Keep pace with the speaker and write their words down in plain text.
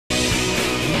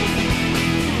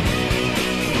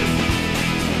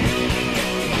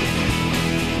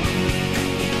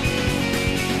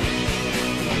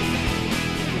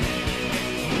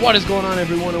What is going on,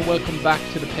 everyone, and welcome back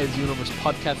to the PESUniverse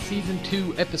podcast, season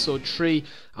 2, episode 3.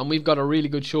 And we've got a really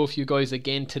good show for you guys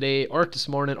again today, or this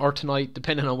morning, or tonight,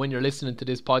 depending on when you're listening to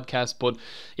this podcast. But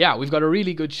yeah, we've got a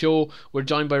really good show. We're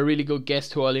joined by a really good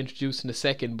guest who I'll introduce in a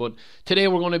second. But today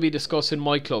we're going to be discussing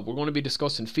myClub. We're going to be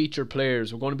discussing featured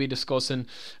players. We're going to be discussing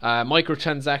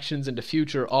microtransactions and the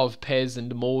future of PES and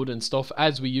the mode and stuff,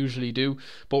 as we usually do.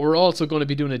 But we're also going to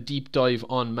be doing a deep dive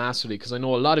on Master League, because I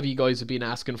know a lot of you guys have been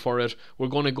asking for it. We're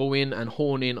going to go in and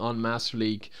hone in on Master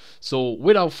League. So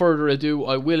without further ado,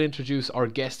 I will introduce our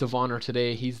guest of honor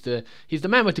today. He's the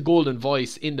man with the golden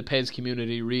voice in the PES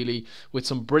community, really, with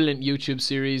some brilliant YouTube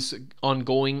series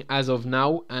ongoing as of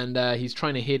now, and he's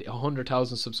trying to hit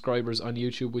 100,000 subscribers on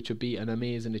YouTube, which would be an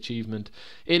amazing achievement.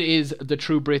 It is the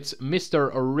True Brits,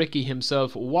 Mr. Ricky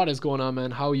himself. What is going on,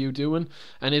 man? How are you doing?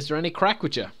 And is there any crack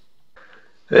with you?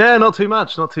 Yeah, not too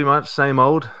much. Same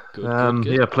old. Good.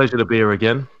 Yeah, pleasure to be here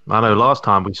again. I know last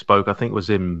time we spoke, I think was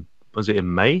it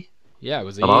in May? Yeah, it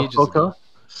was ages ago.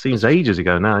 Seems ages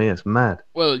ago now. Yeah, it's mad.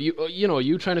 Well, you know,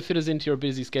 you trying to fit us into your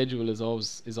busy schedule is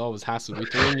always hassle. We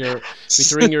had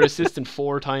to ring your assistant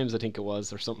 4 times, I think it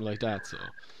was, or something like that. So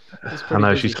it was pretty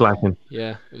busy. She's clacking.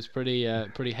 Yeah, it was pretty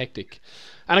hectic.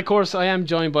 And of course, I am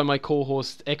joined by my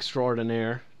co-host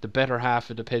extraordinaire, the better half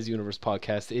of the PESUniverse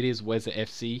podcast. It is Wes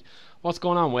FC. What's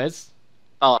going on, Wes?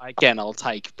 Oh, again, I'll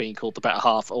take being called the better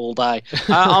half all day.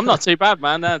 I'm not too bad,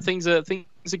 man. Things are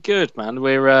good, man.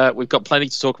 We've got plenty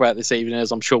to talk about this evening,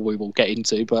 as I'm sure we will get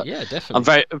into. But yeah, definitely. I'm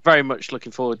very, very much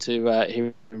looking forward to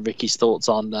hearing Ricky's thoughts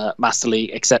on Master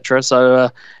League, etc. So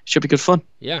it should be good fun.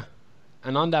 Yeah.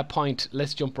 And on that point,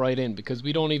 let's jump right in, because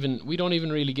we don't even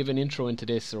really give an intro into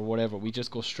this or whatever. We just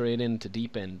go straight into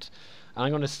deep end. And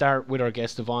I'm going to start with our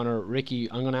guest of honor,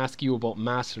 Ricky. I'm going to ask you about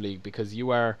Master League, because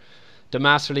you are the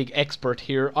Master League expert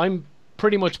here. I'm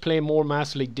pretty much playing more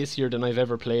Master League this year than I've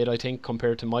ever played, I think,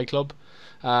 compared to myClub.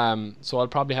 So I'll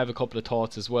probably have a couple of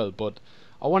thoughts as well. But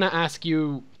I want to ask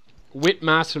you, with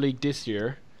Master League this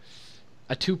year,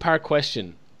 a 2-part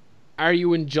question. Are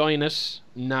you enjoying it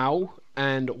now?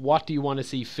 And what do you want to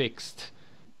see fixed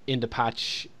in the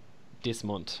patch this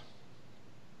month?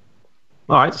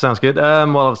 All right, sounds good.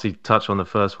 Well, obviously, touch on the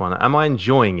first one. Am I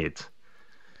enjoying it?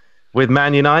 With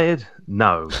Man United?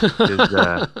 No. It's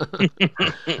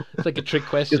like a trick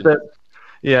question.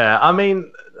 Yeah, I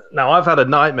mean, now I've had a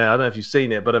nightmare. I don't know if you've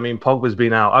seen it, but I mean, Pogba's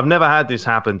been out. I've never had this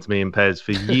happen to me in PES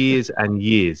for years and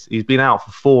years. He's been out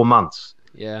for 4 months.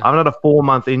 Yeah. I've had a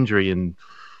 4-month injury, and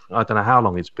I don't know how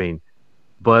long it's been.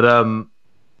 But,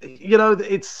 you know,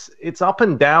 it's up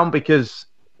and down, because,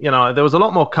 you know, there was a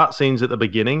lot more cutscenes at the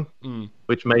beginning,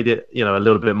 which made it, you know, a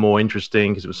little bit more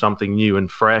interesting because it was something new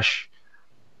and fresh.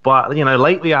 But, you know,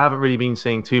 lately I haven't really been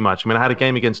seeing too much. I mean, I had a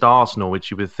game against Arsenal, which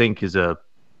you would think is a,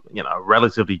 you know,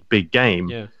 relatively big game.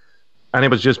 Yeah. And it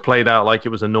was just played out like it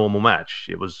was a normal match.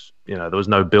 It was, you know, there was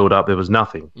no build-up. There was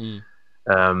nothing.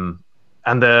 And,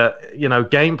 you know,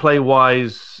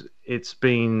 gameplay-wise, it's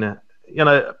been, you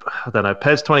know, I don't know,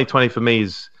 PES2020 for me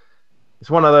it's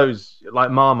one of those, like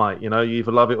Marmite, you know, you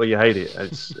either love it or you hate it.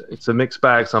 It's a mixed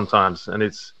bag sometimes, and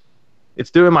it's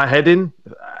doing my head in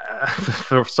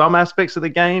for some aspects of the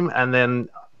game, and then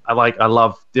I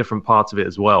love different parts of it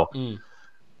as well.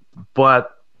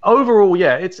 But overall,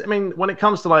 yeah, I mean, when it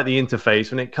comes to like the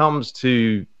interface, when it comes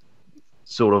to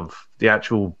sort of the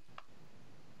actual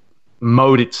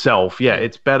mode itself, yeah,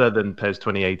 it's better than PES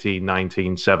 2018,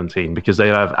 19, 17, because they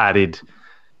have added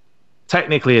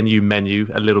technically a new menu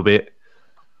a little bit,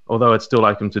 although I'd still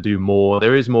like them to do more.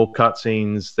 There is more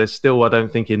cutscenes. There's still, I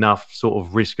don't think, enough sort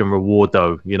of risk and reward,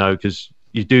 though, you know, because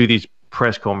you do these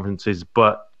press conferences,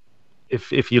 but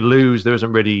if you lose, there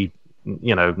isn't really,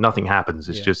 you know, nothing happens.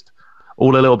 It's just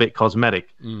all a little bit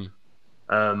cosmetic.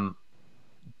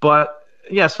 But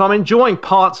yeah, so I'm enjoying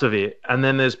parts of it, and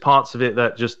then there's parts of it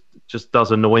that just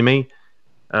does annoy me.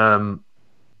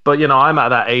 But you know, I'm at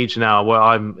that age now where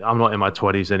I'm not in my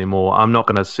 20s anymore. I'm not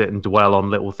going to sit and dwell on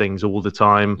little things all the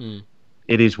time.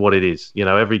 It is what it is. You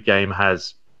know, every game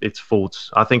has its faults.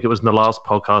 I think it was in the last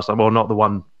podcast, well, not the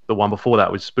one before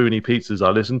that, with Spoony Pizzas I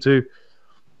listened to.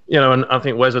 You know, and I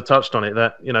think Weza touched on it,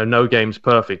 that, you know, no game's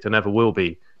perfect and never will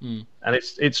be. And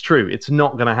it's true. It's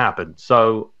not going to happen.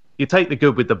 So you take the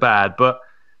good with the bad. But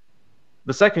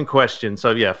the second question,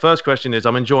 so yeah, first question is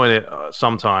I'm enjoying it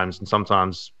sometimes, and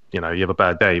sometimes, you know, you have a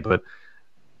bad day. But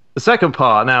the second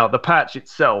part, now, the patch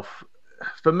itself,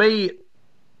 for me,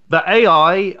 the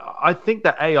AI, I think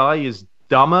the AI is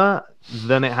dumber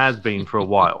than it has been for a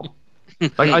while.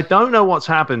 Like, I don't know what's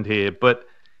happened here, but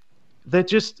they're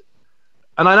just,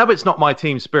 And I know it's not my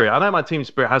team spirit. I know my team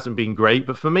spirit hasn't been great,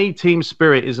 but for me, team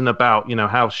spirit isn't about,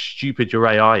 how stupid your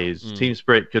AI is. Team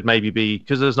spirit could maybe be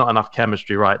because there's not enough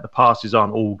chemistry, right? The passes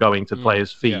aren't all going to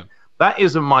players' feet. Yeah. That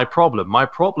isn't my problem. My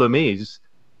problem is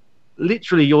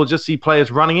literally you'll just see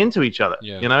players running into each other.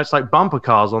 Yeah. It's like bumper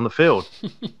cars on the field.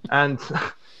 And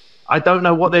I don't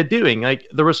know what they're doing. Like,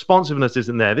 the responsiveness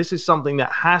isn't there. This is something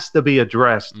that has to be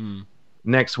addressed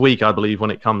next week, I believe, when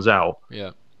it comes out.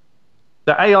 Yeah.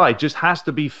 The AI just has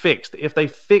to be fixed. If they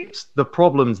fix the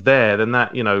problems there, then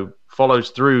that,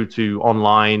 follows through to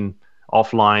online,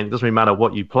 offline. It doesn't really matter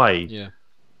what you play. Yeah.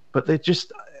 But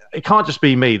it can't just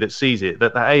be me that sees it,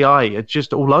 that the AI are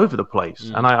just all over the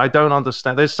place. And I don't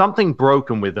understand. There's something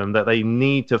broken with them that they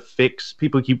need to fix.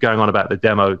 People keep going on about the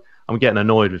demo. I'm getting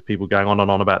annoyed with people going on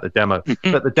and on about the demo.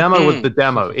 But the demo was the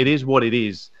demo. It is what it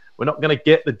is. We're not going to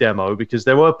get the demo because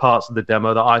there were parts of the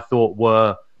demo that I thought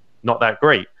were not that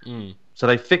great. So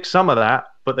they fixed some of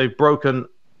that, but they've broken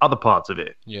other parts of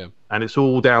it. Yeah. And it's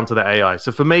all down to the AI.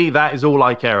 So for me, that is all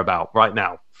I care about right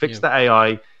now. Fix the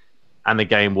AI and the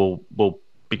game will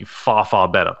be far, far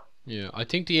better. Yeah, I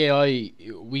think the AI,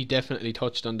 we definitely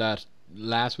touched on that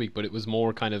last week, but it was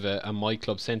more kind of a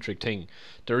myClub centric thing.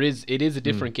 It is a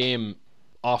different game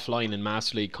offline in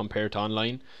Master League compared to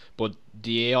online, but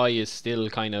the AI is still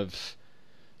kind of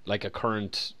like a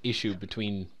current issue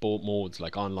between both modes,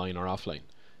 like online or offline,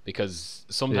 because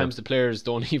sometimes the players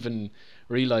don't even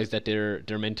realize that they're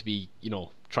meant to be,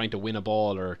 trying to win a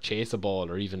ball or chase a ball,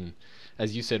 or even,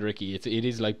 as you said, Ricky, it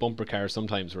is like bumper cars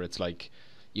sometimes, where it's like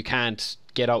you can't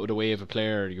get out of the way of a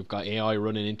player. You've got AI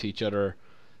running into each other.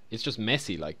 It's just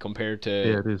messy, like, compared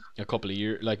to a couple of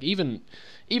years. Like, even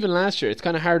last year, it's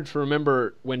kind of hard to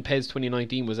remember when PES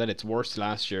 2019 was at its worst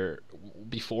last year,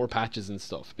 before patches and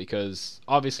stuff, because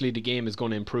obviously the game is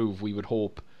going to improve, we would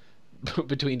hope,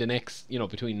 between the next,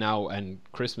 between now and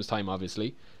Christmas time,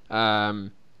 obviously. But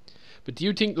do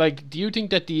you think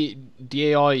that the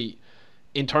AI,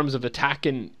 in terms of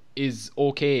attacking, is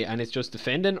okay and it's just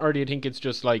defending, or do you think it's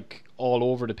just like all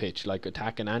over the pitch, like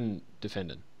attacking and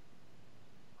defending?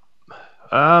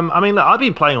 I mean, look, I've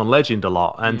been playing on Legend a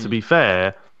lot, and to be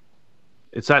fair,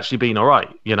 it's actually been all right.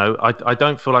 I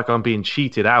don't feel like I'm being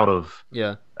cheated out of.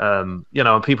 Yeah. And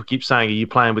people keep saying, "Are you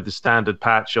playing with the standard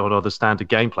patch or the standard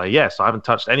gameplay?" Yes, I haven't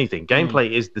touched anything.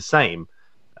 Gameplay is the same,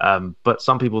 but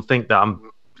some people think that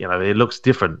it looks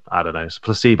different. I don't know. It's a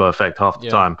placebo effect half the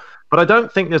time. But I don't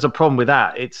think there's a problem with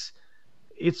that. It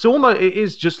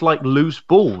is just like loose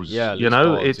balls. Yeah.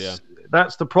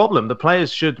 That's the problem. The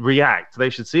players should react. They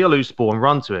should see a loose ball and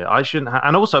run to it. I shouldn't.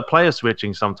 And also, player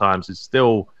switching sometimes is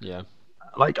still. Yeah.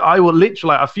 Like, I will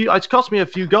literally it's cost me a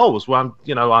few goals where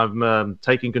I'm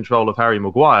taking control of Harry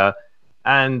Maguire,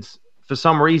 and for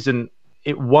some reason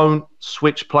it won't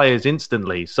switch players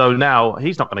instantly. So now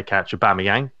he's not going to catch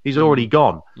Aubameyang. He's already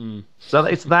gone. So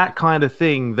it's that kind of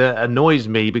thing that annoys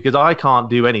me, because I can't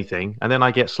do anything, and then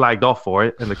I get slagged off for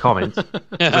it in the comments.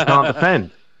 I can't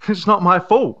defend. It's not my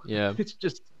fault. Yeah. It's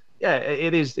just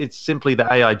it is. It's simply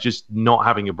the AI just not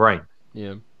having a brain.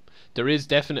 Yeah. There is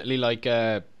definitely like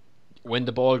when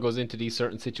the ball goes into these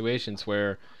certain situations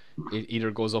where it either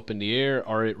goes up in the air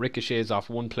or it ricochets off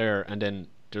one player, and then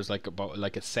there's like about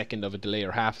like a second of a delay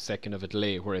or half a second of a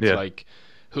delay where it's like,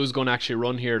 who's going to actually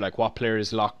run here? Like, what player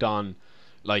is locked on,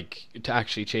 like, to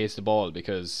actually chase the ball?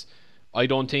 Because I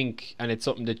don't think, and it's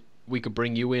something that we could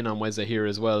bring you in on Weza here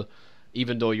as well,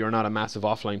 even though you're not a massive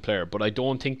offline player, but I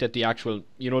don't think that the actual,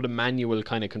 the manual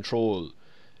kind of control,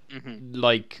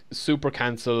 like super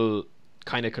cancel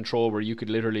kind of control, where you could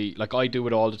literally, like, I do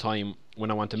it all the time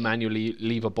when I want to manually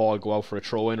leave a ball go out for a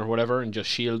throw in or whatever and just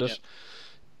shield it.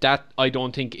 That I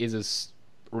don't think is as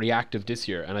reactive this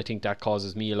year, and I think that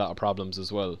causes me a lot of problems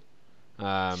as well.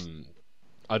 I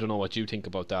don't know what you think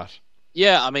about that.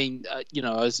 Yeah, I mean,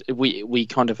 as we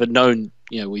kind of have known,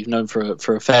 we've known for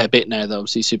a fair bit now that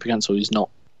obviously Super Cancel is not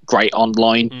great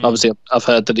online. Obviously, I've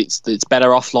heard that it's better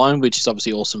offline, which is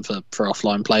obviously awesome for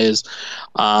offline players.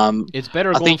 It's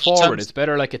better going forward. It's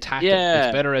better like attacking. Yeah.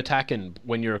 It's better attacking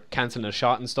when you're cancelling a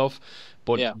shot and stuff.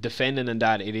 But defending and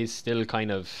that, it is still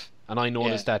kind of. And I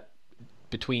noticed that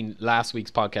between last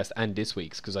week's podcast and this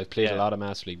week's, because I've played a lot of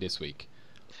Master League this week.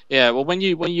 Yeah, well, when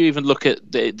you even look at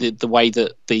the way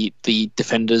that the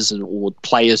defenders or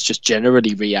players just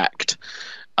generally react,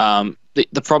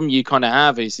 the problem you kind of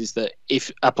have is that if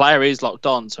a player is locked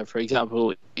on, so for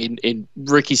example, in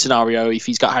Ricky's scenario, if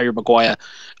he's got Harry Maguire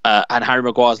and Harry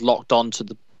Maguire's locked on to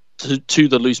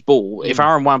the loose ball, if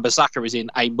Aaron Wan-Bissaka is in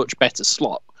a much better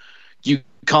slot, you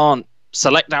can't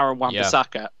select Aaron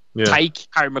Wan-Bissaka, take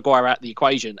Harry Maguire out of the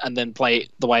equation, and then play it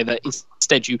the way that instead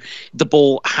instead the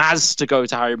ball has to go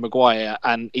to Harry Maguire,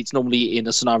 and it's normally in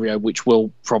a scenario which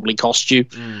will probably cost you.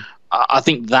 I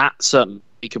think that certainly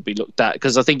could be looked at,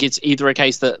 because I think it's either a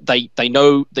case that they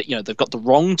know that they've got the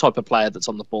wrong type of player that's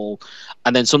on the ball,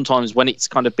 and then sometimes when it's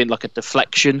kind of been like a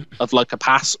deflection of like a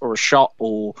pass or a shot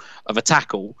or of a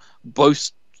tackle,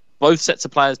 both sets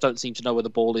of players don't seem to know where the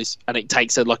ball is, and it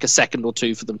takes like a second or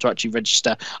two for them to actually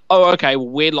register, oh, okay, well,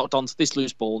 we're locked onto this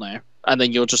loose ball now, and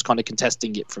then you're just kind of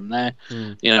contesting it from there.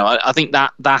 I think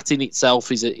that in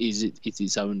itself is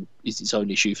its own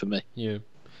issue for me. Yeah.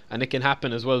 And it can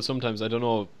happen as well sometimes. I don't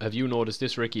know, have you noticed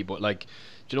this, Ricky? But like,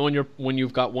 do you know when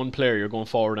you've got one player, you're going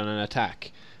forward on an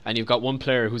attack, and you've got one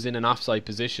player who's in an offside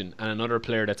position and another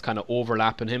player that's kind of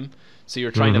overlapping him. So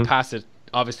you're trying to pass it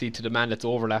obviously to the man that's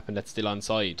overlapping that's still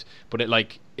onside, but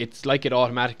it's like it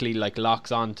automatically like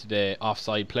locks on to the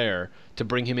offside player to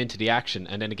bring him into the action,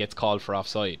 and then it gets called for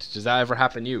offside. Does that ever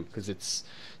happen to you? Because it's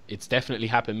definitely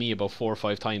happened to me about 4 or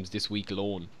 5 times this week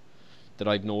alone that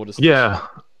I've noticed.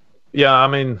 Yeah, I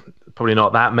mean, probably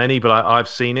not that many, but I've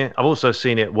seen it. I've also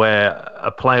seen it where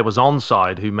a player was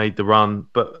onside who made the run,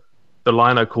 but the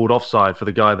lino called offside for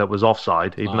the guy that was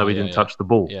offside, even though he didn't touch the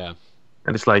ball. Yeah.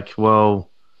 And it's like, well,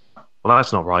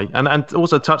 that's not right. And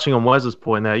also touching on Wes's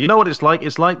point there, you know what it's like?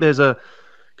 It's like there's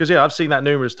because I've seen that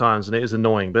numerous times and it is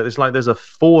annoying, but it's like there's a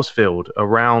force field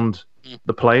around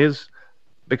the players,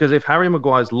 because if Harry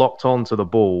Maguire's locked onto the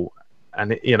ball,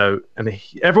 and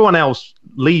everyone else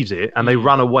leaves it and they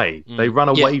run away. They run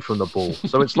away from the ball.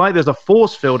 So it's like there's a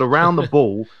force field around the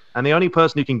ball, and the only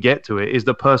person who can get to it is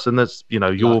the person that's you're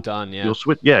locked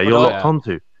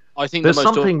onto. I think there's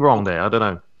something wrong there. I don't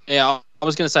know. Yeah, I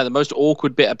was going to say the most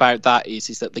awkward bit about that is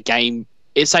that the game.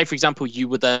 Say for example,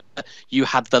 you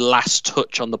had the last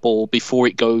touch on the ball before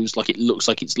it goes, like it looks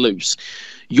like it's loose.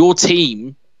 Your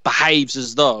team behaves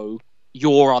as though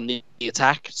you're on the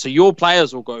attack, so your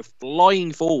players will go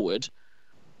flying forward,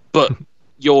 but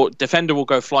your defender will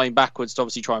go flying backwards to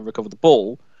obviously try and recover the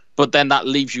ball. But then that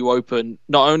leaves you open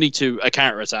not only to a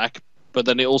counter attack, but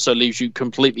then it also leaves you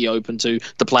completely open to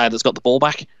the player that's got the ball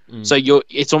back. So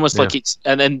it's almost like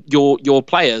and then your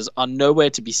players are nowhere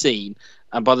to be seen.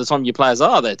 And by the time your players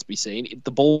are there to be seen,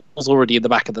 the ball's already in the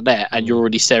back of the net, and you're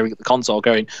already staring at the console,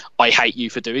 going, "I hate you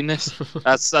for doing this."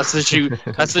 That's literally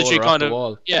kind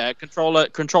of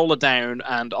controller down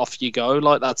and off you go.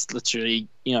 Like that's literally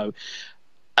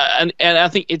and I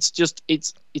think it's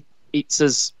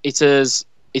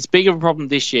as big of a problem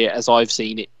this year as I've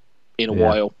seen it in a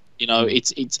while.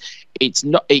 It's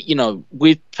not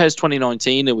with PES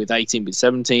 2019 and with 18 with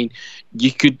 17,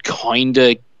 you could kind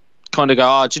of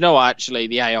go, do you know what, actually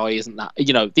the AI isn't that,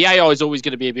 the AI is always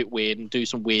going to be a bit weird and do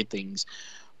some weird things,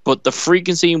 but the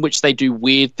frequency in which they do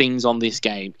weird things on this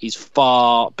game is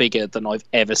far bigger than I've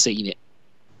ever seen it.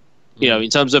 In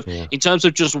terms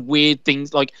of just weird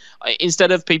things, like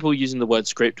instead of people using the word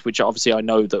script, which obviously I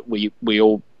know that we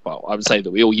all, well, I would say that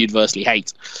we all universally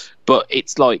hate, but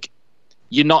it's like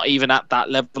you're not even at that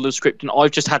level of script, and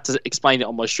I've just had to explain it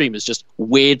on my stream as just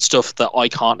weird stuff that I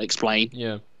can't explain.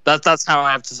 Yeah. That's how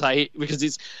I have to say it,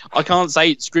 because I can't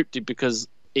say it's scripted because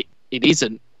it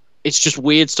isn't. It's just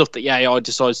weird stuff that the AI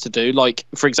decides to do. Like,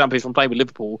 for example, if I'm playing with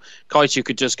Liverpool, Kaichu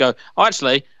could just go, "Oh,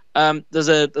 actually, there's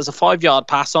a 5-yard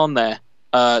pass on there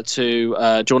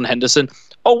to Jordan Henderson.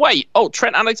 Oh wait,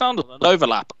 Trent Alexander on an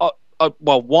overlap.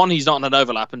 Well, one, he's not on an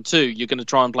overlap, and two, you're going to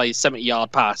try and play a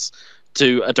 70-yard pass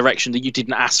to a direction that you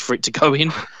didn't ask for it to go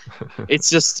in." It's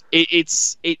just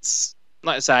it's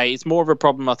like I say, it's more of a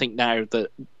problem, I think, now that,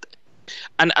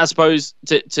 and I suppose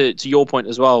to your point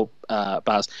as well,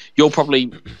 Baz, you're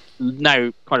probably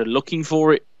now kind of looking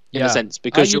for it in a sense,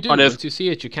 because you're kind of, once you see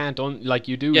it, you can't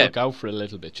you do look out for it a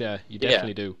little bit. Yeah, you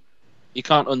definitely do. You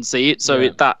can't unsee it, so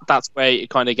that's where you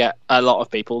kind of get a lot of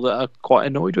people that are quite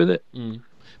annoyed with it.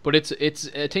 But it's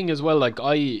a thing as well. Like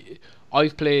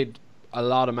I've played a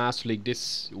lot of Master League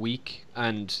this week,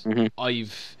 and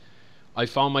I've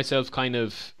found myself kind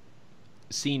of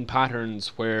seen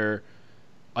patterns where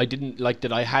I didn't like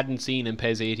that I hadn't seen in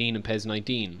PES 18 and PES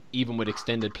 19, even with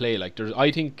extended play. Like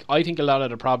I think a lot of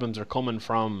the problems are coming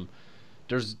from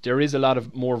there is a lot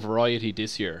of more variety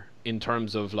this year in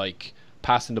terms of like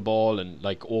passing the ball and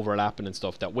like overlapping and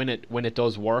stuff, that when it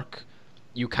does work,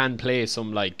 you can play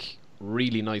some like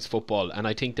really nice football. And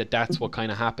I think that's what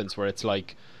kind of happens, where it's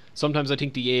like sometimes I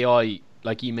think the AI,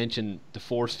 like you mentioned, the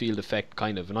force field effect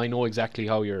kind of, and I know exactly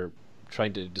how you're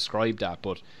trying to describe that,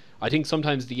 but I think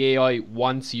sometimes the AI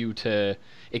wants you to,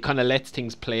 it kind of lets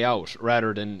things play out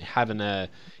rather than having a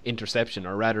interception,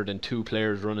 or rather than 2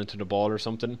 players running to the ball or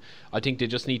something. I think they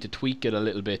just need to tweak it a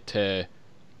little bit to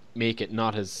make it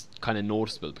not as kind of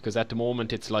noticeable, because at the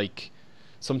moment it's like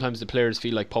sometimes the players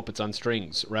feel like puppets on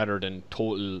strings rather than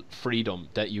total freedom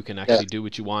that you can actually do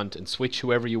what you want and switch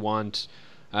whoever you want.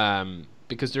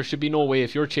 Because there should be no way,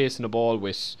 if you're chasing a ball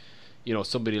with, you know,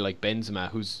 somebody like Benzema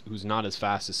who's not as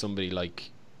fast as somebody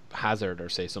like Hazard or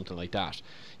say something like that,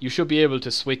 you should be able to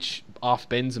switch off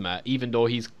Benzema even though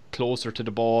he's closer to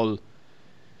the ball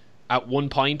at one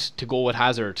point to go with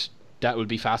Hazard. That will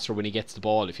be faster when he gets the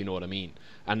ball, if you know what I mean.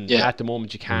 And at the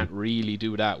moment you can't really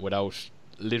do that without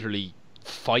literally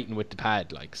fighting with the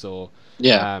pad, like, so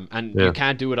you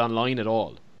can't do it online at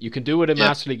all. You can do it in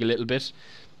Master League a little bit,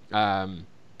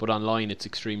 but online it's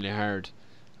extremely hard.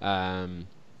 And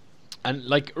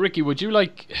like, Ricky, would you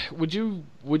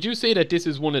say that this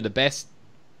is one of the best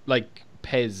like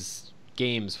PES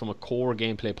games from a core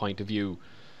gameplay point of view?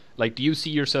 Like, do you see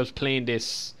yourselves playing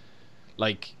this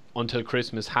like until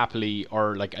Christmas happily,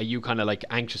 or like are you kind of like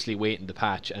anxiously waiting the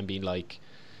patch and being like,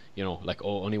 you know, like,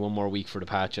 oh, only one more week for the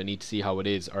patch, I need to see how it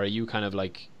is? Or are you kind of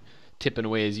like tipping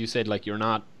away, as you said, like you're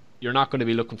not going to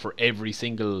be looking for every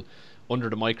single under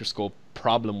the microscope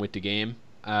problem with the game?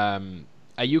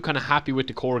 Are you kind of happy with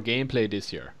the core gameplay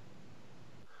this year?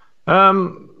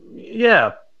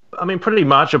 Yeah, I mean, pretty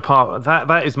much. Apart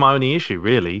that is my only issue,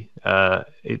 really.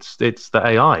 It's the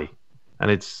AI,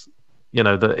 and it's, you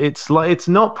know, it's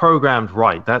not programmed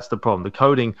right. That's the problem. The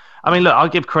coding. I mean, look, I'll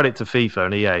give credit to FIFA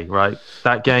and EA, right?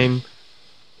 That game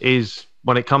is,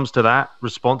 when it comes to that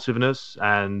responsiveness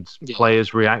and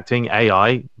players reacting,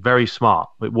 AI, very smart.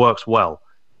 It works well.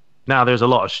 Now, there's a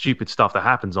lot of stupid stuff that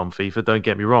happens on FIFA. Don't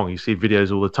get me wrong. You see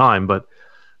videos all the time, but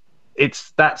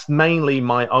that's mainly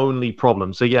my only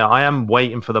problem. So yeah, I am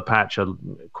waiting for the patch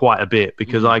quite a bit,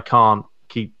 because I can't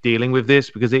keep dealing with this,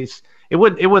 because it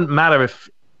wouldn't matter if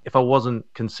I wasn't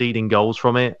conceding goals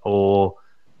from it or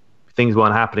things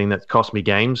weren't happening that cost me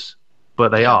games, but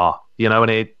they are, you know,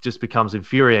 and it just becomes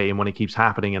infuriating when it keeps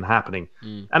happening and happening.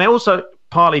 And it also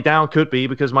partly down could be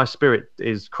because my spirit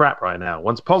is crap right now.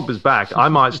 Once Pogba's back, I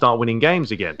might start winning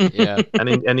games again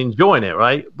and enjoying it,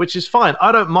 right? Which is fine.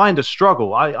 I don't mind a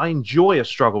struggle. I enjoy a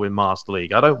struggle in Master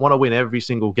League. I don't want to win every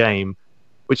single game,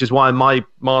 which is why my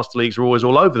Master Leagues are always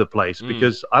all over the place,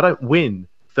 because I don't win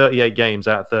 38 games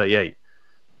out of 38.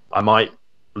 I might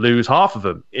lose half of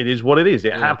them. It is what it is.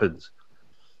 It happens.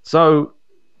 So,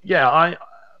 yeah,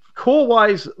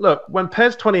 core-wise, look, when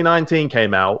PES 2019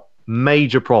 came out,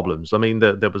 major problems. I mean,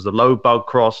 there was the low bug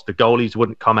cross, the goalies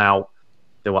wouldn't come out,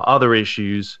 there were other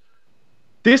issues.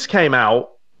 This came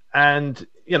out, and,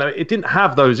 you know, it didn't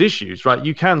have those issues, right?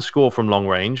 You can score from long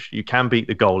range, you can beat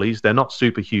the goalies, they're not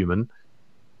superhuman.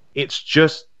 It's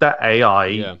just that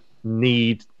AI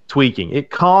need tweaking.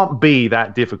 It can't be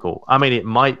that difficult. I mean, it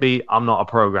might be. I'm not a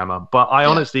programmer, but I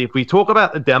honestly, if we talk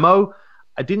about the demo,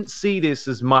 I didn't see this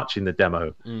as much in the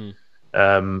demo.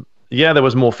 Yeah, there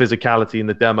was more physicality in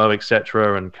the demo,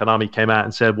 etc. And Konami came out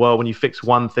and said, well, when you fix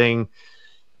one thing,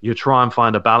 you try and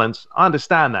find a balance. I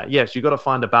understand that. Yes, you've got to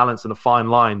find a balance and a fine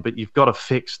line, but you've got to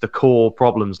fix the core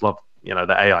problems of, you know,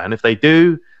 the AI. And if they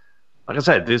do, like I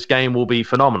said, this game will be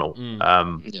phenomenal.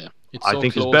 It's so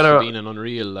close to being an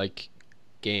Unreal like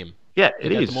game. Yeah,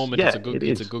 it is. At the moment,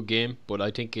 it's a good game, but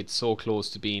I think it's so close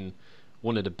to being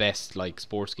one of the best like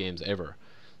sports games ever.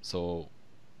 So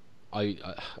I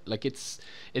like, it's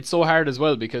so hard as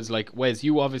well, because like, Wes,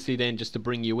 you obviously, then, just to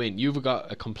bring you in, you've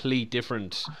got a complete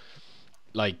different,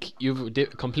 like,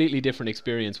 completely different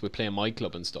experience with playing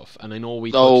myClub and stuff. And I know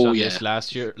we touched on this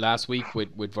last week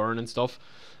with Vern and stuff.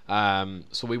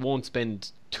 So we won't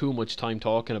spend too much time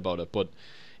talking about it, but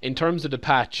in terms of the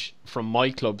patch from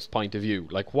myClub's point of view,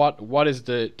 like, what is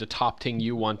the top thing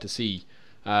you want to see?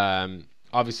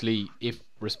 Obviously, if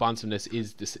responsiveness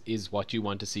is what you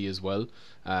want to see as well,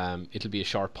 it'll be a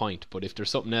short point. But if there's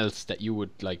something else that you would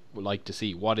like to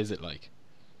see, what is it like?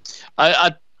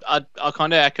 I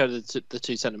kind of echo the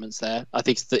two sentiments there. I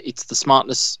think it's the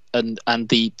smartness and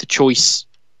the choice,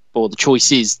 or the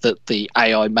choices that the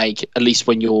AI make, at least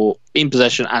when you're in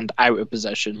possession and out of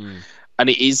possession. And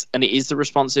it is the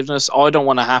responsiveness. I don't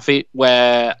want to have it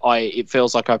where it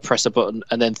feels like I press a button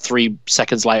and then 3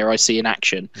 seconds later I see an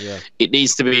action. It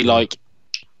needs to be like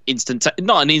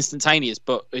not an instantaneous,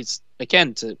 but it's,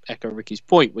 again, to echo Ricky's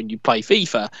point, when you play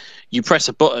FIFA, you press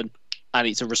a button and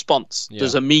it's a response.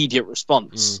 There's immediate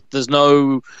response. There's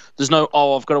no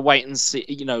oh, I've got to wait and see,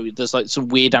 you know, there's like some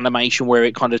weird animation where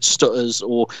it kind of stutters,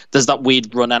 or there's that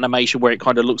weird run animation where it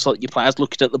kind of looks like your player's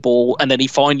looking at the ball and then he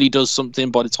finally does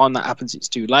something. By the time that happens, it's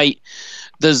too late.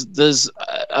 There's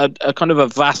a kind of a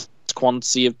vast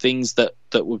quantity of things that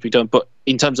would be done, but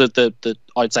in terms of the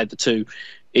I'd say the two,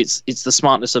 it's the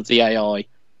smartness of the AI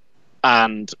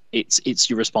and it's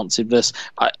your responsiveness.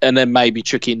 And then maybe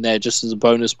chuck in there just as a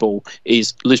bonus ball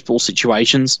is loose ball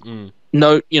situations.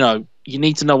 No, you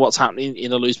need to know what's happening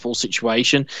in a loose ball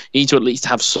situation. You need to at least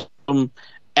have some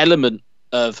element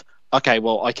of, okay,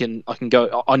 well, I can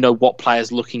go. I know what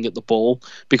player's looking at the ball,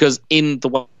 because in the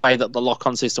way that the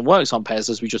lock-on system works on PES,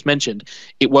 as we just mentioned,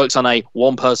 it works on a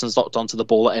one person's locked onto the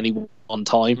ball at any one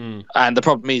time. And the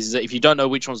problem is that if you don't know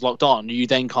which one's locked on, you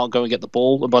then can't go and get the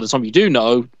ball. And by the time you do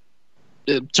know,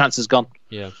 the chance is gone.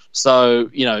 Yeah.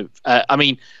 So I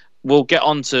mean, we'll get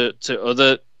on to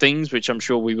other things, which I'm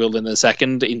sure we will in a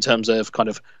second, in terms of kind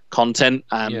of content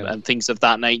and things of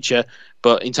that nature.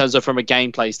 But in terms of from a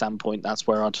gameplay standpoint, that's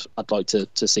where I'd like to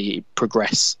see it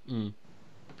progress. And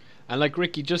like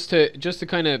Ricky, just to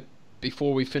kind of,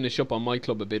 before we finish up on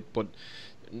myClub a bit, but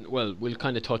well, we'll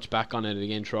kind of touch back on it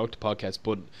again throughout the podcast.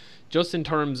 But just in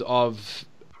terms of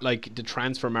like the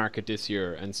transfer market this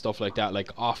year and stuff like that, like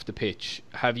off the pitch,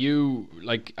 are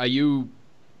you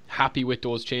happy with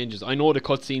those changes? I know the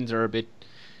cutscenes are a bit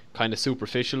kind of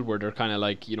superficial, where they're kind of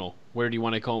like, where do you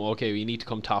want to come? Okay, you need to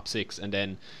come top 6, and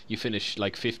then you finish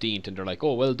like 15th, and they're like,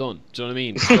 oh, well done. Do you know what I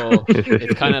mean? So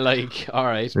it's kind of like, all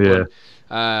right. Yeah.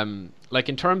 But like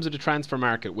in terms of the transfer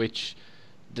market, which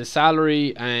the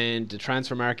salary and the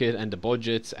transfer market and the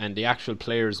budgets and the actual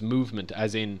players' movement,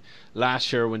 as in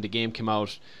last year when the game came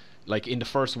out, like in the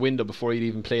first window before you'd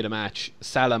even played a match,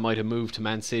 Salah might have moved to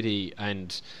Man City,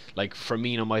 and like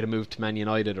Firmino might have moved to Man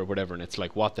United or whatever, and it's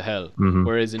like, what the hell?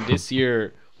 Whereas in this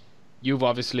year, you've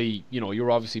obviously,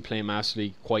 you're obviously playing Master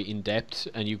League quite in depth,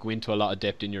 and you go into a lot of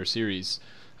depth in your series.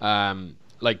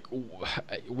 Like,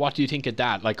 what do you think of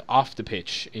that, like off the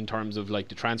pitch, in terms of like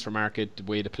the transfer market, the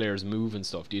way the players move and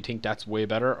stuff? Do you think that's way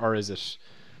better, or is it?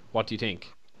 What do you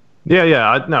think?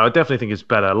 Yeah, I definitely think it's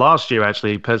better. Last year,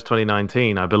 actually,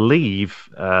 PES2019, I believe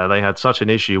they had such an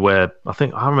issue where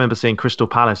I remember seeing Crystal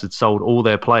Palace had sold all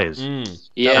their players.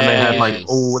 Yeah, and they had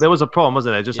there was a problem,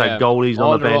 wasn't there? Just had goalies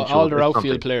on the bench. All their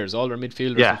outfield players, all their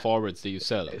midfielders and forwards that you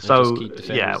sell. And so just keep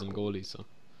defenders and goalies. So.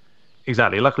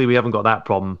 Exactly. Luckily, we haven't got that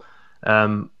problem.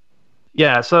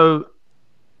 So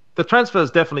the transfer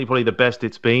is definitely probably the best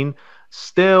it's been.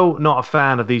 Still not a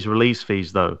fan of these release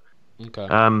fees, though.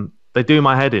 Okay. They do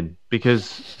my head in,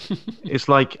 because it's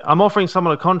like I'm offering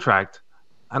someone a contract,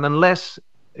 and unless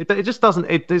it just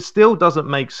doesn't, it still doesn't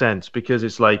make sense, because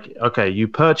it's like, okay, you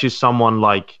purchase someone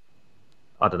like,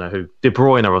 I don't know who, De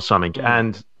Bruyne or something,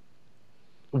 and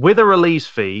with a release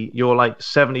fee, you're like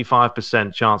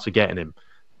 75% chance of getting him.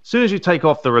 As soon as you take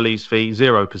off the release fee,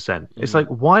 0%. It's like,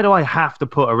 why do I have to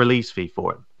put a release fee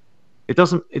for him? It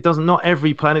doesn't. Not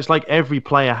every player. It's like every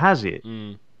player has it.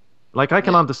 Like, I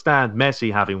can understand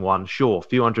Messi having one, sure, a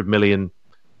few hundred million.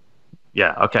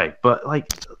 Yeah, okay. But, like,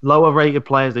 lower-rated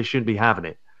players, they shouldn't be having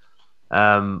it.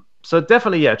 So,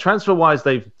 definitely, transfer-wise,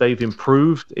 they've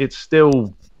improved. It's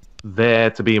still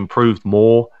there to be improved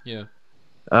more. Yeah.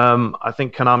 I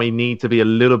think Konami need to be a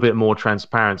little bit more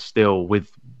transparent still with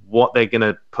what they're going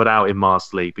to put out in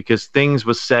Master League, because things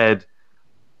were said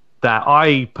that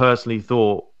I personally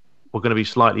thought were going to be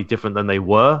slightly different than they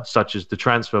were, such as the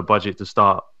transfer budget to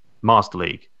start Master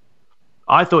League.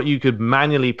 I thought you could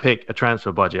manually pick a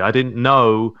transfer budget. I didn't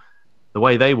know, the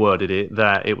way they worded it,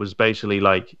 that it was basically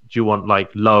like, do you want like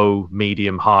low,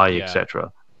 medium, high,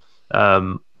 etc.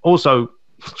 Also,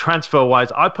 transfer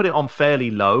wise, I put it on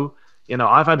fairly low.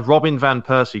 I've had Robin van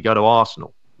Persie go to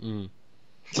Arsenal.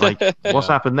 Like, what's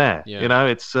happened there?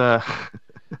 It's there's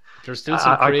still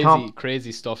some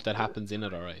crazy stuff that happens in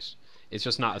it. All right, it's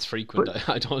just not as frequent.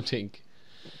 I don't think.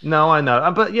 No, I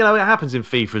know. But, it happens in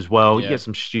FIFA as well. You get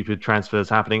some stupid transfers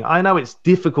happening. I know it's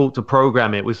difficult to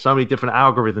program it with so many different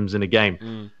algorithms in a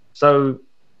game. So,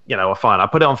 fine. I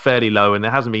put it on fairly low, and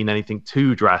there hasn't been anything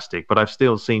too drastic, but I've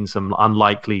still seen some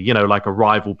unlikely, like a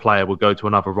rival player will go to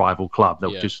another rival club.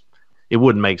 That it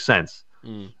wouldn't make sense.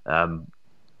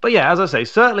 But yeah, as I say,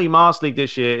 certainly Master League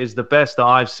this year is the best that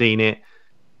I've seen it.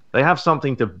 They have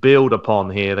something to build upon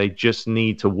here. They just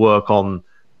need to work on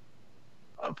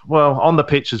the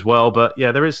pitch as well. But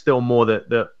yeah, there is still more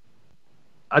that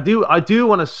I do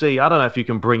want to see. I don't know if you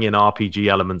can bring in RPG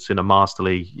elements in a Master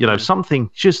League, something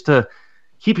just to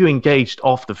keep you engaged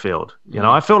off the field.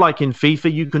 I feel like in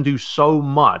FIFA, you can do so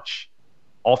much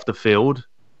off the field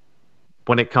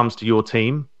when it comes to your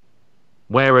team.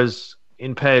 Whereas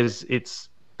in PES, it's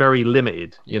very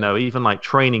limited, even like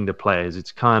training the players,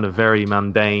 it's kind of very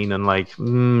mundane and like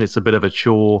it's a bit of a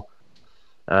chore.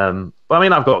 But I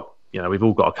mean, we've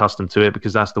all got accustomed to it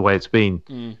because that's the way it's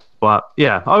been. But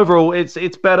yeah, overall, it's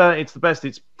better. It's the best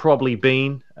it's probably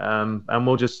been. And I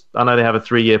know they have a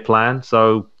 3-year plan,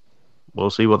 so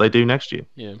we'll see what they do next year.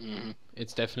 Yeah.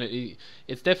 It's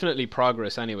definitely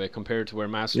progress anyway compared to where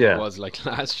Master was like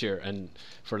last year and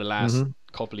for the last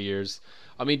couple of years.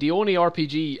 I mean, the only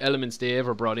RPG elements they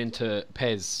ever brought into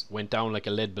PES went down like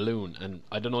a lead balloon, and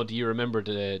I don't know. Do you remember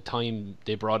the time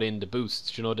they brought in the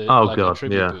boosts? You know, the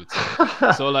tribute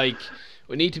boots. So like,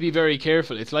 we need to be very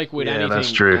careful. It's like with anything,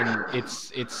 that's true. and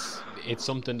it's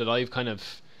something that I've kind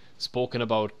of spoken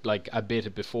about like a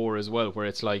bit before as well, where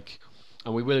it's like,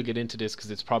 and we will get into this because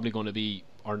it's probably going to be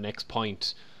our next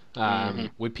point.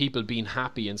 With people being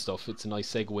happy and stuff, it's a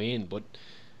nice segue in, but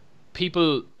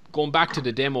people going back to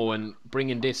the demo and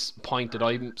bringing this point that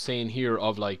I'm saying here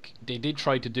of like, they did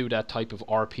try to do that type of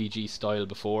RPG style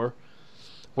before,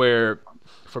 where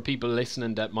for people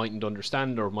listening that mightn't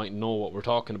understand or mightn't know what we're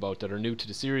talking about, that are new to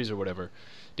the series or whatever,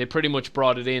 they pretty much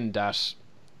brought it in that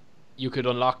you could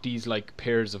unlock these like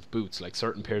pairs of boots, like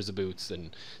certain pairs of boots,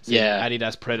 and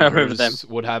Adidas Predators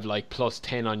would have like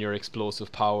 +10 on your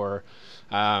explosive power,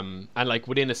 and like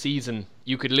within a season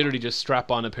you could literally just strap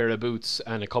on a pair of boots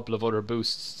and a couple of other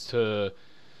boosts to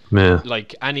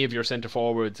like any of your center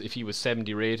forwards if he was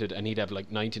 70 rated, and he'd have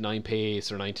like 99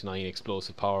 pace or 99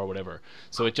 explosive power or whatever.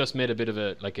 So it just made a bit of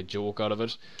a joke out of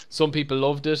it. Some people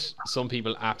loved it, some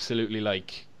people absolutely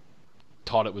like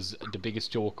thought it was the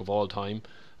biggest joke of all time.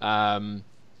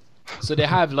 So they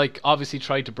have like obviously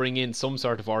tried to bring in some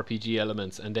sort of RPG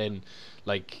elements, and then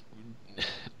like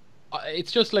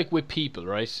it's just like with people,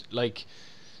 right? Like,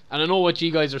 and I know what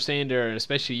you guys are saying there, and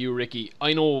especially you, Ricky.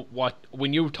 I know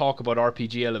when you talk about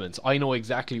RPG elements, I know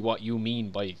exactly what you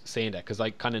mean by saying that, because I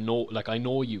kind of know, like, I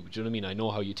know you. Do you know what I mean? I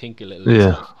know how you think a little bit.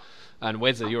 And stuff. And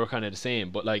Wesley, you're kind of the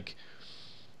same, but like,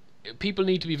 people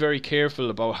need to be very careful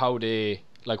about how they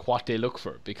like what they look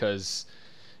for, because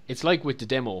it's like with the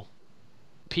demo.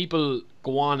 People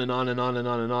go on and on and on and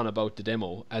on and on about the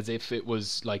demo as if it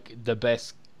was like the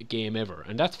best game ever,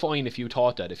 and that's fine if you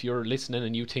thought that. If you're listening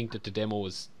and you think that the demo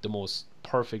was the most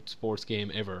perfect sports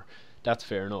game ever, that's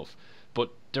fair enough. But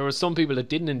there were some people that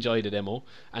didn't enjoy the demo,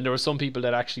 and there were some people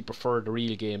that actually prefer the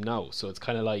real game now. So it's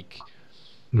kind of like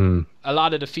a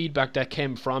lot of the feedback that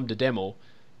came from the demo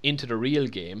into the real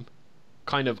game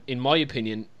kind of, in my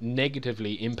opinion,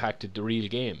 negatively impacted the real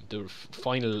game, the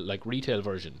final like retail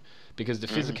version, because the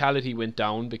physicality went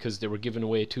down because they were giving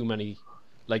away too many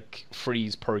like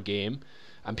frees per game,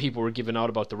 and people were giving out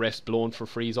about the refs blowing for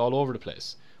frees all over the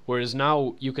place. Whereas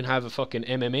now you can have a fucking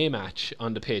MMA match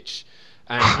on the pitch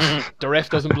and the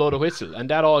ref doesn't blow the whistle, and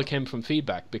that all came from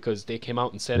feedback, because they came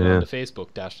out and said on the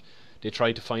Facebook that they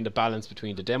tried to find a balance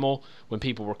between the demo when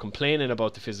people were complaining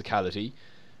about the physicality,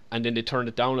 and then they turned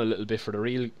it down a little bit for the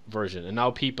real version. And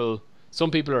now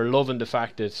some people are loving the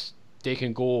fact that they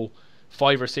can go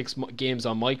 5 or 6 games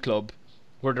on myClub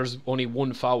where there's only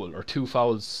 1 foul or 2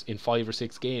 fouls in 5 or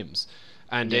 6 games.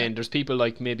 And then there's people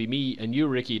like maybe me and you,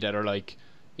 Ricky, that are like,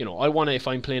 you know, I want to, if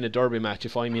I'm playing a derby match,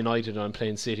 if I'm United and I'm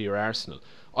playing City or Arsenal,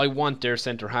 I want their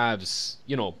centre halves,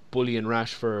 you know, bullying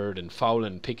Rashford and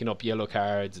fouling, picking up yellow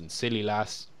cards and silly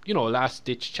last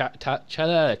ditch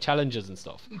challenges and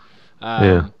stuff.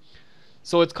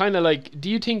 So it's kind of like,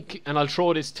 do you think, and I'll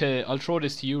throw this to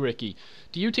you, Ricky,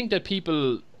 do you think that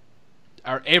people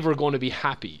are ever going to be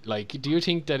happy? Like, do you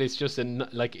think that it's just an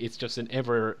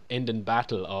ever-ending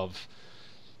battle of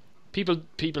people?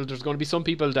 There's going to be some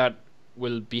people that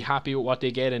will be happy with what they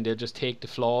get and they'll just take the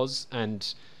flaws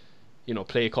and, you know,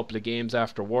 play a couple of games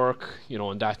after work, you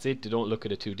know, and that's it. They don't look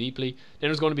at it too deeply. Then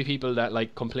there's going to be people that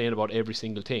like complain about every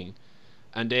single thing,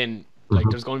 and then like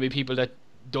there's going to be people that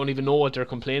don't even know what they're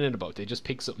complaining about. They just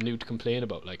pick something new to complain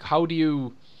about. Like, how do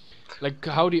you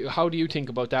think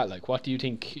about that? Like, what do you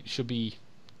think should be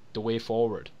the way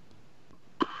forward?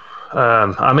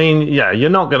 I mean, yeah,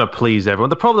 you're not going to please everyone.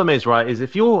 The problem is, right, is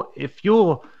if you're,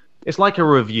 it's like a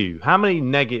review. How many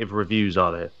negative reviews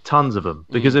are there? Tons of them.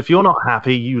 Because if you're not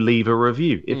happy, you leave a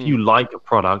review. If you like a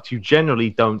product, you generally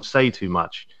don't say too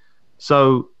much.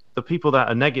 So the people that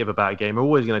are negative about a game are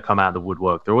always going to come out of the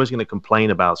woodwork. They're always going to complain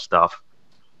about stuff.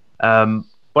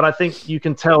 But I think you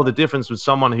can tell the difference with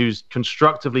someone who's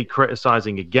constructively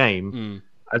criticizing a game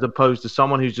as opposed to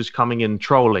someone who's just coming in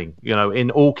trolling, you know,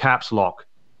 in all caps lock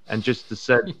and just to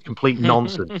say complete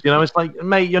nonsense. You know, it's like,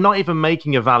 mate, you're not even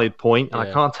making a valid point, and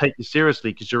I can't take you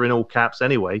seriously because you're in all caps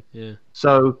anyway. Yeah.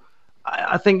 So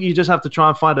I think you just have to try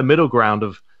and find a middle ground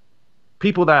of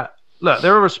people that, look,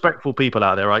 there are respectful people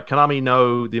out there, right? Konami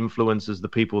know the influencers, the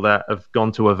people that have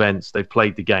gone to events, they've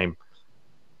played the game.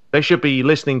 They should be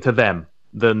listening to them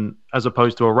than as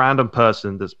opposed to a random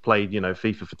person that's played, you know,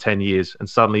 FIFA for 10 years and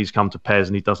suddenly he's come to PES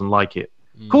and he doesn't like it.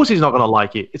 Of course he's not going to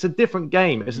like it. It's a different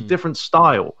game. It's a different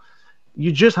style.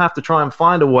 You just have to try and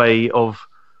find a way of,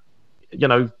 you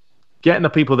know, getting the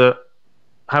people that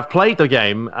have played the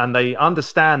game and they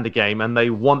understand the game and they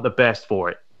want the best for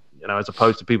it, as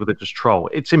opposed to people that just troll.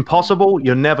 It's impossible.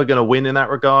 You're never going to win in that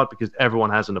regard because everyone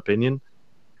has an opinion.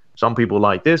 Some people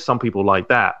like this, some people like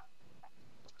that.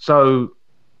 So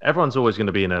everyone's always going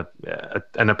to be in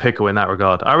a pickle in that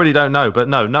regard. I really don't know, but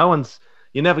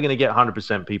you're never going to get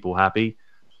 100% people happy.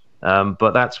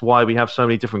 But that's why we have so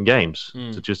many different games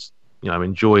to just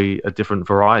enjoy a different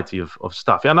variety of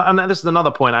stuff. And this is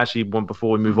another point actually.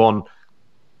 Before we move on,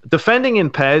 defending in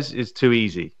PES is too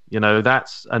easy.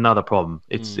 That's another problem.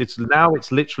 It's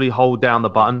literally hold down the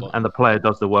button and the player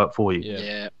does the work for you.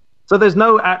 Yeah. So there's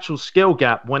no actual skill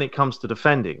gap when it comes to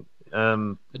defending.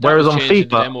 Whereas on FIFA,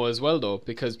 the demo as well though,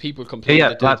 because people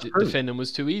complained that defending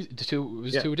was too easy,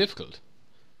 too difficult.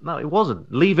 No, it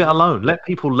wasn't. Leave it alone. Let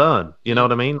people learn. You know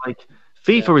what I mean? Like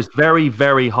FIFA is very,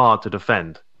 very hard to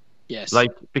defend. Yes.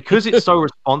 Like because it's so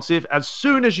responsive. As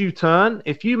soon as you turn,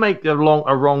 if you make a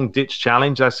wrong ditch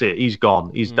challenge, that's it. He's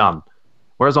gone. He's done.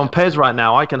 Whereas on PES right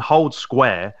now, I can hold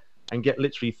square and get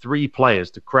literally 3 players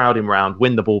to crowd him round,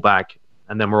 win the ball back,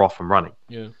 and then we're off and running.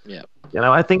 Yeah.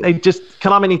 I think they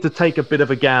Konami need to take a bit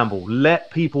of a gamble.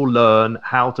 Let people learn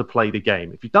how to play the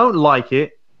game. If you don't like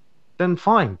it, then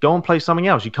fine, go and play something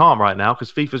else. You can't right now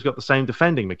because FIFA's got the same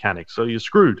defending mechanics, so you're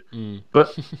screwed.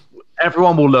 But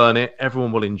everyone will learn it.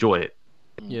 Everyone will enjoy it.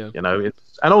 Yeah.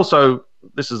 And also,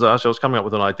 this is actually I was coming up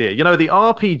with an idea. The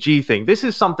RPG thing. This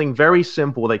is something very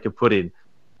simple they could put in.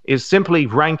 Is simply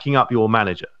ranking up your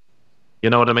manager.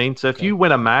 You know what I mean? So if you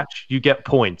win a match, you get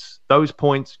points. Those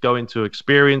points go into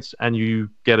experience and you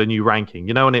get a new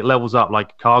ranking. And it levels up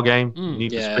like a car game. You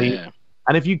need to speed. Yeah.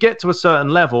 And if you get to a certain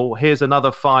level, here's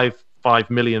another 5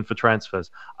 million for transfers.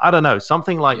 I don't know,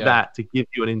 something like that to give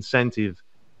you an incentive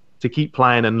to keep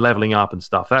playing and leveling up and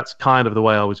stuff. That's kind of the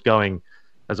way I was going,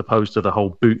 as opposed to the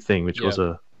whole boot thing, which was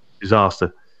a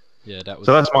disaster. Yeah, that was.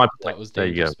 So that's my point. That was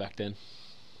dangerous back then.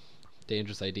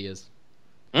 Dangerous ideas.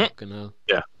 Fucking hell.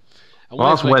 Yeah. And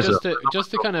well,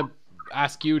 just to kind of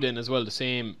ask you then as well the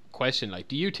same question, like,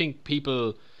 do you think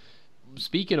people,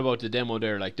 speaking about the demo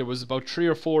there, like there was about 3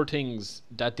 or 4 things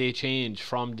that they changed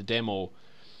from the demo,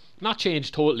 not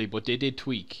changed totally, but they did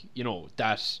tweak,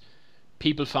 that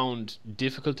people found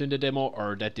difficult in the demo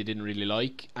or that they didn't really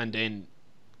like, and then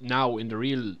now in the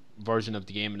real version of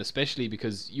the game, and especially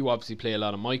because you obviously play a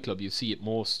lot of myClub, you see it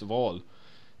most of all.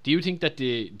 Do you think that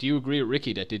do you agree with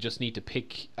Ricky that they just need to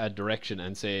pick a direction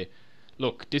and say,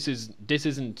 look, this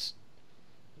isn't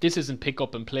pick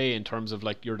up and play in terms of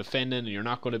like you're defending and you're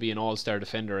not going to be an all-star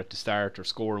defender at the start or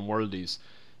scoring worldies.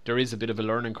 There is a bit of a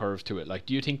learning curve to it. Like,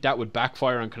 do you think that would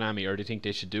backfire on Konami, or do you think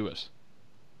they should do it?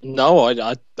 No,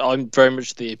 I'm very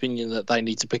much the opinion that they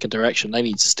need to pick a direction. They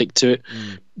need to stick to it.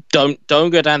 Don't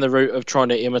go down the route of trying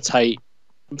to imitate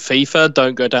FIFA.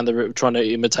 Don't go down the route of trying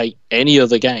to imitate any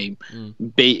other game.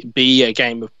 Be a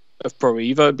game of Pro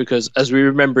Evo, because as we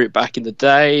remember it back in the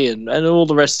day, and all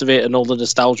the rest of it and all the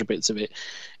nostalgia bits of it,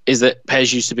 is that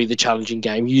PES used to be the challenging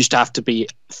game. You used to have to be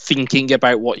thinking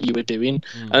about what you were doing.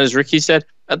 And as Ricky said,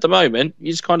 at the moment,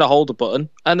 you just kind of hold a button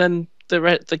and then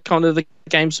the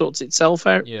game sorts itself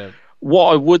out. Yeah.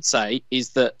 What I would say is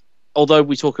that although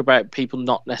we talk about people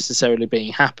not necessarily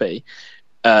being happy,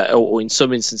 or in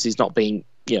some instances not being,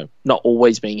 not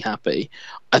always being happy,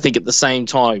 I think at the same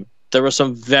time there are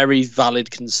some very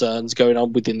valid concerns going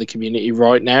on within the community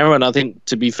right now. And I think,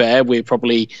 to be fair, we would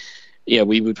probably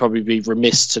be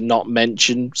remiss to not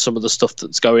mention some of the stuff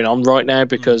that's going on right now,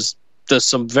 because there's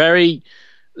some very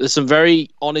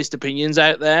honest opinions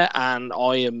out there, and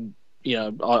I am,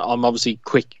 I'm obviously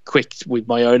quick with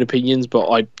my own opinions, but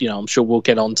I'm sure we'll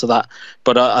get on to that.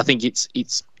 But I think it's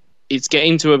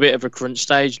getting to a bit of a crunch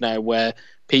stage now where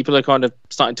people are kind of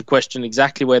starting to question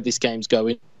exactly where this game's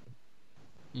going.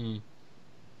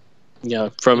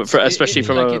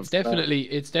 It's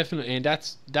definitely, and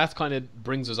that's kind of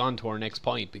brings us on to our next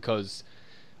point, because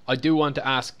I do want to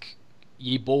ask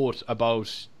ye both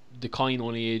about the coin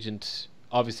only agent,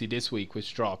 obviously this week,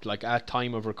 which dropped. Like, at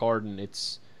time of recording,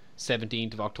 it's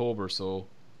 17th of October, so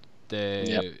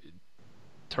it's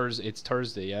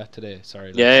Thursday, today.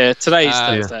 Sorry. Today is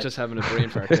Thursday. Just having a brain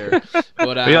fart there.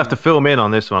 But you have to fill me in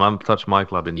on this one. I'm touched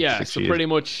myClub in 6 years. So pretty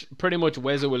much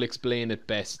Weza will explain it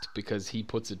best, because he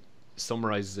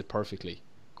summarizes it perfectly.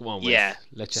 Go on, Wes.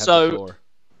 Let you have the floor.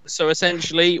 So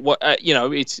essentially, what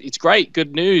it's great,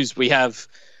 good news. We have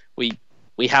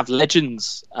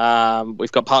legends.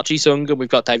 We've got Park Ji-sung and we've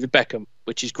got David Beckham,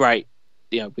 which is great.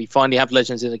 We finally have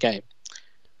legends in the game.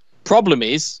 Problem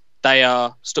is, they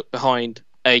are stuck behind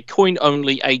a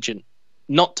coin-only agent.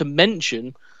 Not to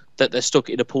mention that they're stuck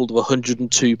in a pool of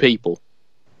 102 people.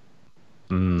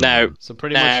 Now, So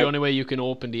pretty much the only way you can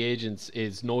open the agents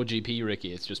is no GP,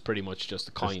 Ricky. It's just pretty much just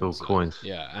the coins. Just all coins.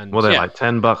 Yeah, and well, they're like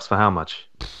 $10 for how much?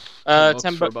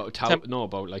 $10 for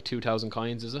about like 2,000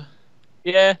 coins, is it?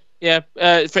 Yeah.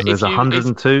 So there's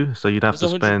 102, so you'd have to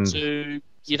spend.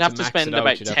 You'd have to spend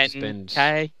about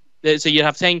 10k. So you'd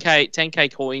have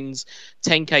 10k coins.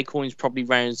 10k coins probably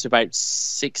rounds to about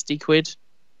 60 quid.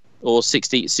 Or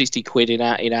 60 quid in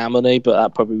our money, but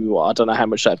that probably I don't know how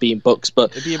much that'd be in bucks. But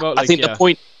it'd be about, I think the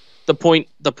point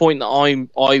that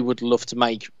I would love to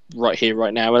make right here,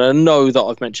 right now, and I know that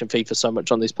I've mentioned FIFA so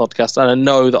much on this podcast, and I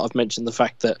know that I've mentioned the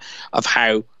fact that of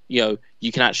how you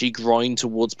can actually grind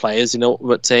towards players in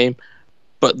Ultimate Team,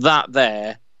 but that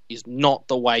there is not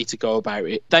the way to go about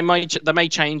it. They may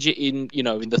change it in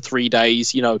in the 3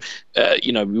 days.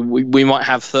 We might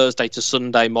have Thursday to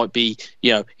Sunday. Might be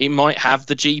it might have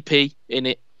the GP in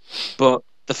it, but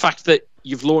the fact that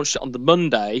you've launched it on the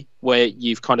Monday, where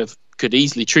you've kind of could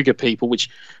easily trigger people, which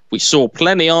we saw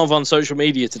plenty of on social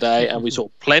media today, and we saw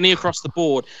plenty across the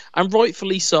board, and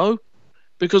rightfully so,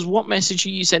 because what message are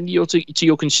you sending to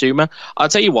your consumer? I'll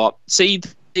tell you what. See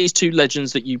these two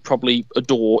legends that you probably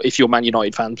adore if you're Man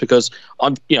United fans, because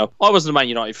I wasn't a Man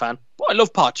United fan, but I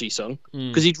love Park Ji-sung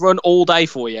because he'd run all day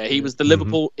for you. He was the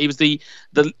Liverpool, he was he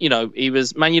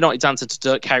was Man United's answer to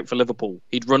Dirk Kuyt for Liverpool.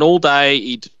 He'd run all day,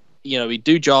 he'd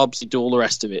do jobs, he'd do all the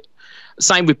rest of it.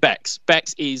 Same with Bex.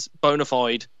 Bex is bona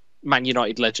fide Man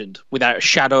United legend without a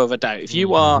shadow of a doubt. If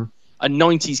you are a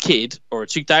 90s kid or a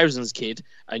 2000s kid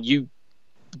and you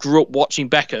grew up watching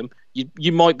Beckham,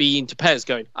 you might be into PES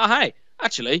going, oh hey,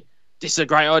 actually, this is a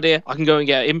great idea. I can go and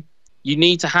get him. You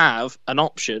need to have an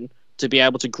option to be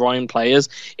able to grind players.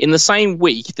 In the same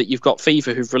week that you've got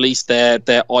FIFA who've released their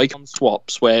icon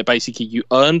swaps, where basically you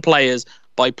earn players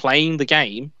by playing the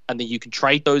game, and then you can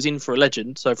trade those in for a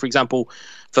legend. So, for example,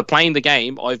 for playing the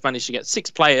game, I've managed to get 6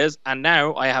 players, and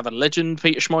now I have a legend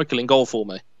Peter Schmeichel in goal for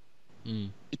me.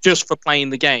 Just for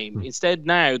playing the game. Instead,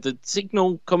 now the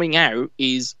signal coming out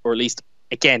is, or at least,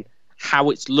 again, how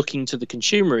it's looking to the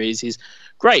consumer is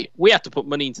great. We have to put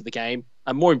money into the game,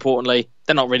 and more importantly,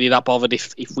 they're not really that bothered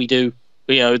if we do.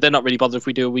 They're not really bothered if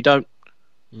we do or we don't.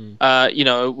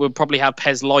 We'll probably have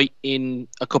PES Lite in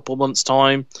a couple of months'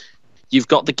 time. You've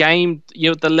got the game,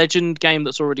 the Legend game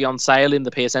that's already on sale in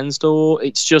the PSN store.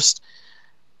 It's just,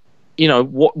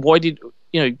 why did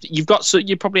you've got so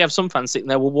you probably have some fans sitting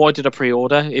there. Well, why did I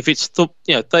pre-order if it's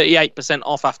 38%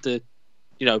 off after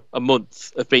a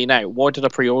month of being out? Why did I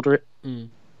pre-order it?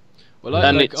 Well,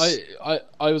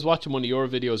 I was watching one of your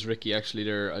videos, Ricky, actually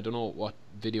there. I don't know what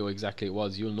video exactly it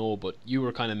was, you'll know, but you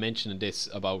were kind of mentioning this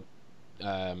about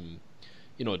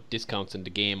discounts in the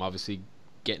game, obviously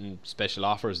getting special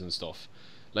offers and stuff.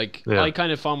 I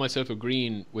kind of found myself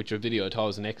agreeing with your video. I thought it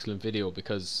was an excellent video,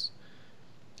 because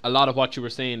a lot of what you were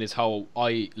saying is how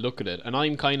I look at it, and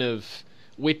I'm kind of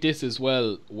with this as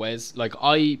well, Wes.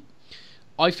 I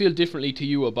feel differently to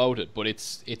you about it, but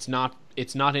it's not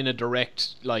in a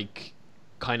direct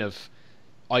kind of,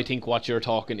 I think what you're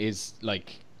talking is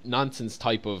nonsense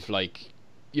type of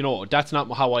that's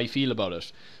not how I feel about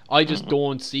it. I just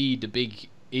don't see the big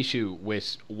issue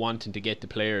with wanting to get the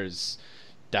players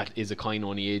that is a kind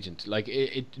only agent.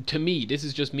 To me, this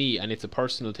is just me, and it's a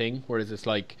personal thing, whereas it's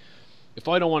if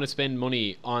I don't want to spend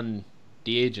money on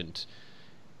the agent,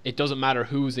 it doesn't matter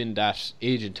who's in that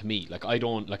agent to me. I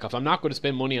don't if I'm not going to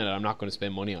spend money on it, I'm not going to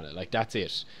spend money on it. That's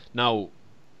it. Now,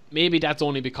 maybe that's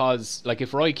only because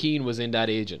if Roy Keane was in that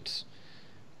agent,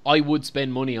 I would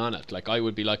spend money on it. I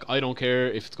would be I don't care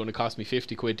if it's going to cost me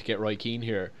 50 quid to get Roy Keane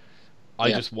here.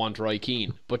 I just want Roy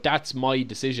Keane. But that's my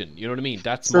decision. You know what I mean?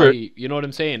 That's my, you know what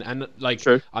I'm saying? And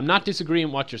I'm not disagreeing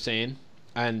with what you're saying.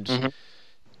 And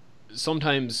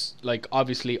sometimes,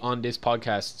 obviously on this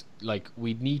podcast,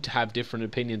 we need to have different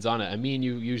opinions on it, and me and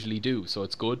you usually do, so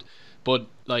it's good. But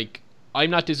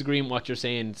I'm not disagreeing with what you're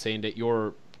saying that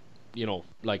you're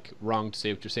wrong to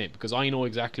say what you're saying, because I know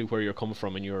exactly where you're coming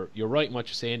from, and you're right in what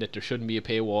you're saying, that there shouldn't be a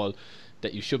paywall,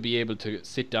 that you should be able to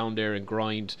sit down there and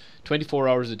grind 24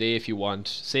 hours a day if you want,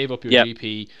 save up your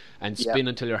GP and spin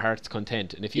until your heart's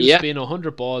content. And if you spin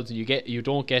 100 balls and you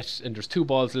don't get, and there's 2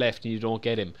 balls left and you don't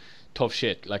get him, tough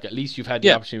shit. At least you've had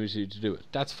the opportunity to do it.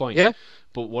 That's fine.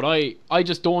 But what I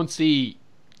just don't see,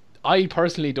 I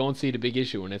personally don't see the big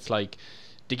issue. And it's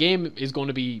the game is going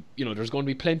to be, there's going to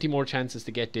be plenty more chances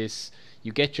to get this.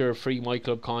 You get your free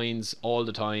myClub coins all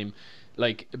the time.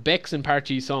 Bex and Park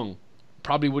Ji-sung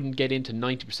probably wouldn't get into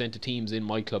 90% of teams in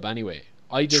myClub anyway.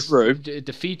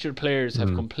 The featured players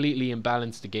have completely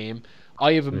imbalanced the game.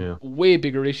 I have a way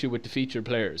bigger issue with the featured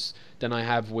players than I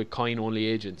have with coin only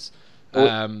agents.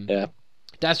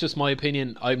 that's just my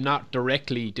opinion. I'm not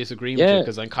directly disagreeing with you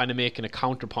because I'm kind of making a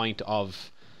counterpoint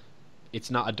of it's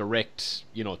not a direct,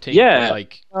 thing. Yeah, but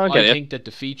like I think that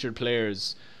the featured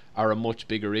players are a much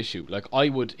bigger issue. Like I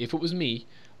would, if it was me,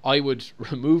 I would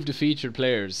remove the featured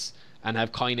players and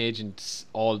have coin agents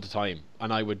all the time,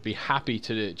 and I would be happy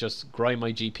to just grind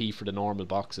my GP for the normal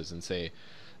boxes and say,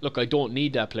 look, I don't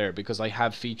need that player because I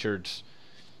have featured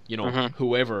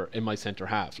whoever in my centre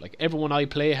half. Like everyone I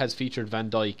play has featured Van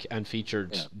Dijk and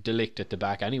featured De Ligt at the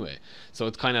back anyway. So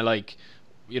it's kind of like,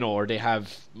 or they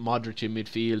have Modric in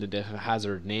midfield and they have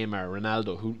Hazard, Neymar,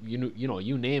 Ronaldo, who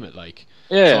you name it. Like,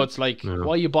 so it's like,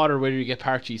 why you bother whether you get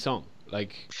Parchi Sung?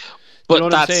 Like, but you know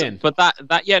what I'm saying? But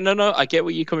no, I get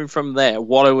where you're coming from there.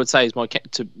 What I would say is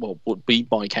would be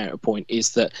my counterpoint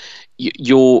is that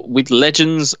you're with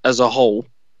Legends as a whole,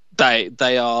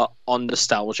 they are on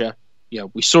nostalgia.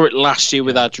 We saw it last year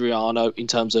with Adriano in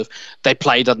terms of they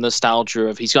played on nostalgia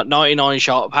of he's got 99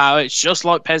 shot power. It's just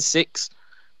like PES 6,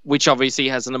 which obviously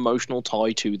has an emotional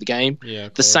tie to the game. Yeah,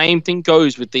 the same thing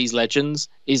goes with these Legends.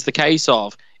 Is the case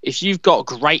of if you've got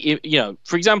great,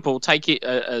 for example, take it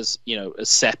as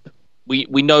Sepp. We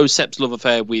know Sepp's love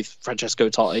affair with Francesco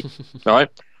Totti, right?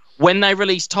 When they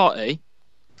release Totti,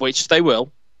 which they will,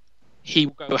 he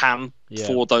will go ham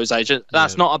for those agents.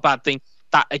 That's not a bad thing.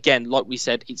 That, again, like we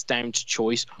said, it's down to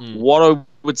choice. What I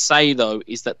would say, though,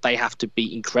 is that they have to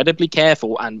be incredibly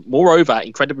careful and, moreover,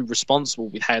 incredibly responsible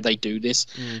with how they do this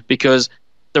because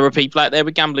there are people out there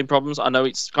with gambling problems. I know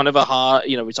it's kind of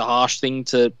it's a harsh thing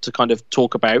to kind of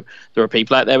talk about. There are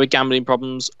people out there with gambling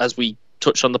problems, as we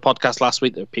touched on the podcast last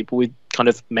week. There are people with kind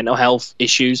of mental health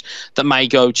issues that may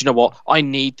go, do you know what? I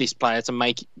need this player to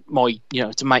make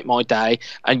my day.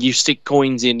 And you stick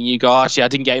coins in and you go, actually, I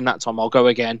didn't get him that time. I'll go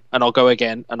again and I'll go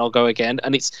again and I'll go again.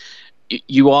 And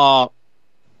you're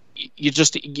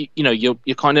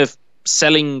kind of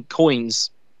selling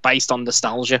coins based on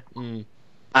nostalgia.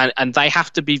 And they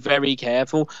have to be very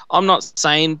careful. I'm not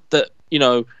saying that,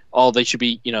 they should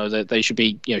be, they should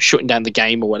be, shutting down the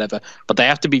game or whatever. But they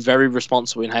have to be very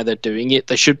responsible in how they're doing it.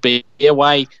 There should be a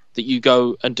way that you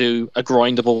go and do a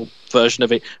grindable version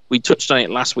of it. We touched on it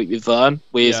last week with Vern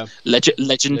with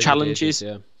legend challenges.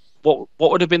 What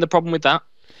would have been the problem with that?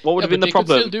 What would have been the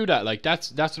problem? Could still do that. Like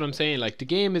that's what I'm saying. Like the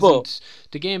game isn't.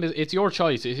 The game is. It's your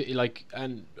choice.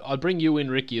 And I'll bring you in,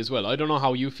 Ricky, as well. I don't know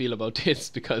how you feel about this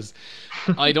because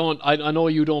I don't. I know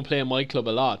you don't play myClub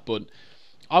a lot, but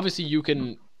obviously you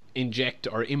can inject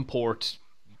or import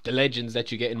the legends that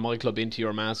you get in myClub into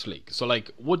your Master League. So like,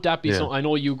 would that be something? I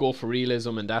know you go for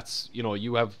realism, and that's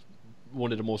you have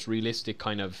one of the most realistic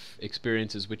kind of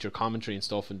experiences with your commentary and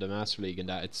stuff in the Master League, and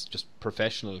that it's just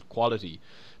professional quality.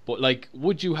 But like,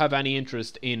 would you have any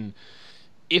interest in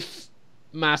if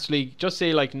Master League, just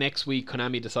say like next week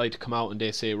Konami decide to come out and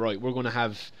they say, right, we're going to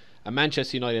have a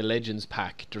Manchester United Legends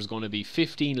pack. There's going to be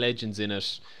 15 legends in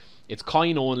it. It's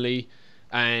coin only,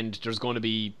 and there's going to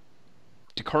be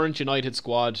the current United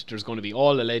squad. There's going to be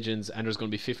all the legends, and there's going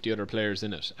to be 50 other players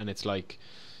in it. And it's like,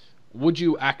 would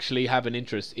you actually have an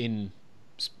interest in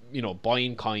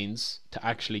buying coins to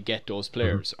actually get those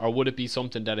players, or would it be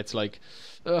something that it's like,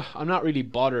 I'm not really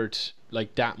bothered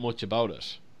like that much about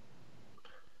it?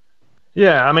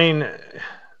 Yeah, I mean,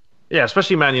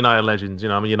 especially Man United Legends.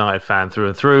 I'm a United fan through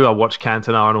and through. I watch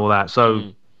Cantona and all that,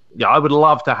 so I would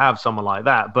love to have someone like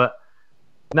that. But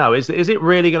no, is it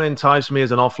really going to entice me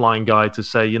as an offline guy to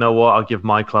say, you know what, I'll give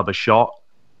myClub a shot?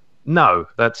 No,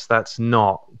 that's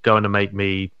not going to make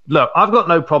me look. I've got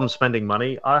no problem spending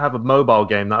money. I have a mobile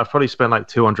game that I've probably spent like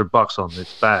 $200 on.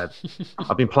 It's bad.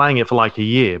 I've been playing it for like a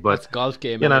year, but it's a golf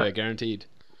game anyway, guaranteed.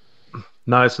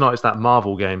 No, it's not. It's that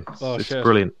Marvel game. It's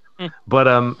brilliant. But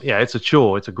it's a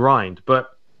chore. It's a grind.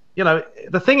 But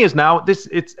the thing is now,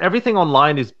 it's everything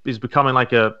online is becoming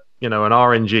like a an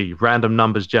RNG, random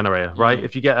numbers generator, right?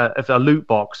 If you get a loot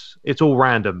box, it's all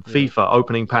random. FIFA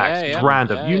opening packs, it's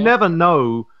random. You never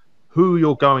know who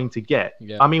you're going to get.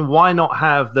 I mean, why not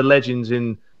have the legends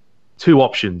in two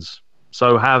options?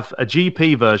 So have a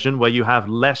GP version where you have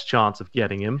less chance of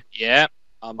getting him. Yeah,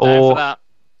 I'm down for that.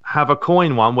 Have a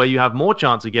coin one where you have more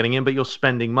chance of getting him, but you're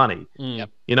spending money. You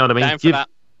know what I mean? Down for that.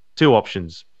 Two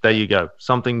options. There you go.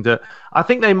 Something to. I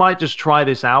think they might just try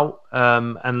this out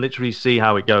and literally see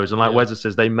how it goes. And like Weza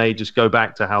says, they may just go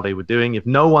back to how they were doing. If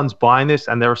no one's buying this,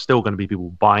 and there are still going to be people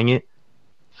buying it,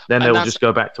 then they'll just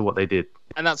go back to what they did.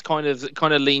 And that's kind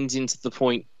of leans into the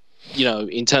point,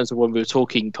 in terms of when we were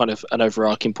talking, kind of an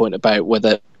overarching point about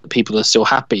whether people are still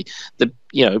happy.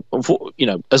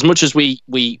 As much as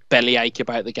we bellyache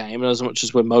about the game, and as much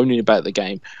as we're moaning about the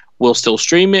game, we'll still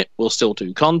stream it. We'll still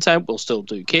do content. We'll still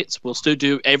do kits. We'll still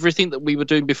do everything that we were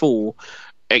doing before,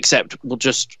 except we'll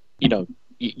just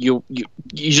you're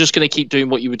just going to keep doing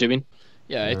what you were doing.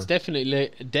 Yeah, it's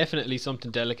definitely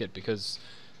something delicate, because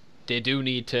they do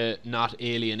need to not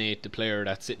alienate the player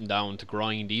that's sitting down to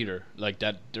grind either. Like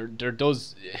that, there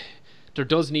does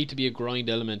need to be a grind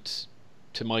element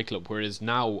to myClub. Whereas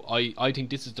now, I think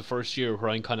this is the first year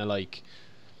where I'm kind of like,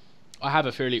 I have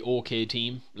a fairly okay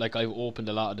team. Like, I've opened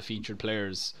a lot of the featured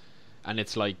players, and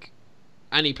it's like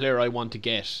any player I want to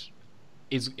get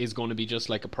is going to be just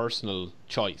like a personal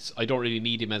choice. I don't really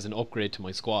need him as an upgrade to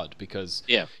my squad, because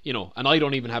and I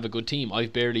don't even have a good team.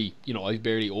 I've barely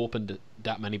opened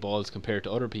that many balls compared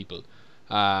to other people.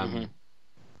 But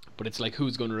it's like,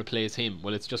 who's going to replace him?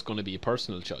 Well, it's just going to be a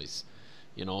personal choice,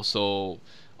 So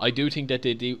I do think that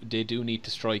they do need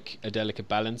to strike a delicate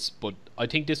balance. But I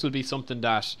think this will be something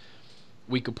that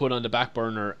we could put on the back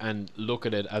burner and look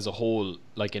at it as a whole,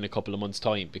 like in a couple of months'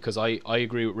 time, because I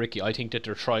agree with Ricky. I think that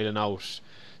they're trialing out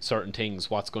certain things,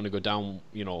 what's going to go down,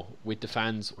 with the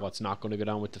fans, what's not going to go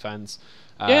down with the fans.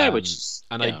 I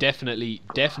definitely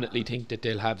think that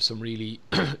they'll have some really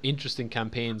interesting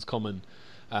campaigns coming.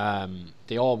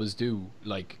 They always do,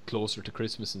 like closer to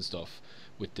Christmas and stuff,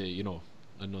 with the I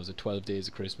don't know, is it 12 days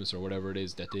of Christmas or whatever it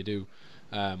is that they do,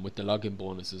 with the login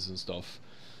bonuses and stuff.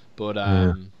 But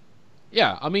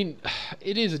yeah, I mean,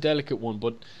 it is a delicate one,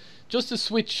 but just to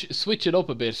switch it up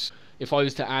a bit, if I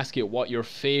was to ask you what your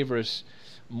favourite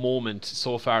moment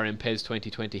so far in PES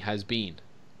 2020 has been,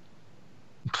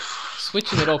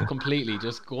 switching it up completely,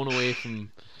 just going away from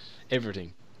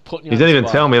everything. You didn't even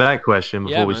tell me that question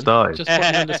before we started. Just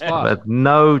putting you on the spot. I had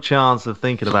no chance of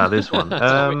thinking about this one.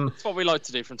 That's what we like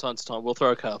to do from time to time. We'll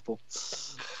throw a curveball.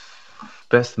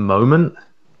 Best moment?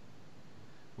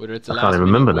 Whether it's a last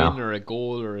minute win or a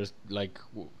goal or like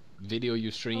video you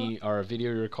stream or a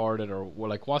video you recorded, or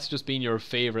like, what's just been your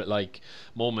favorite like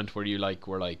moment where you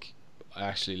were like,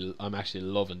 I'm actually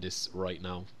loving this right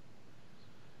now?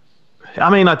 I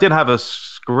mean, I did have a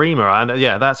screamer, and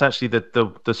that's actually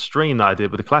the stream that I did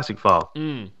with the classic file.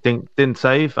 Didn't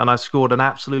save, and I scored an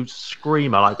absolute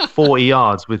screamer, like 40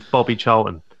 yards with Bobby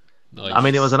Charlton. Nice. I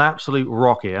mean, it was an absolute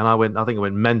rocket, and I think I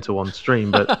went mental on stream,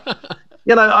 but.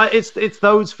 It's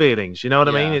those feelings, you know what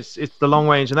I mean? It's the long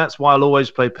range, and that's why I'll always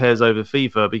play PES over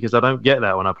FIFA, because I don't get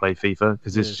that when I play FIFA,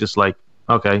 because it's just like,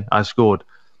 okay, I scored.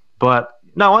 But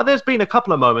no, there's been a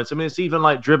couple of moments. I mean, it's even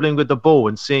like dribbling with the ball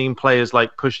and seeing players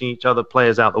like pushing each other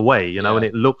players out the way, and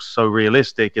it looks so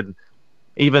realistic. And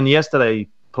even yesterday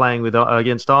playing with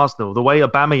against Arsenal, the way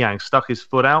Aubameyang stuck his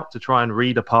foot out to try and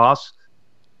read a pass,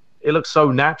 it looks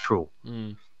so natural,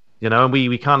 and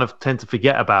we kind of tend to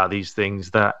forget about these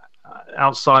things that.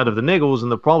 Outside of the niggles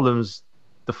and the problems,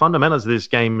 the fundamentals of this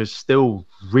game is still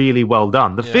really well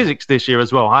done. The physics this year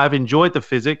as well. I have enjoyed the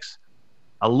physics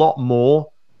a lot more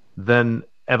than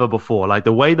ever before. Like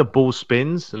the way the ball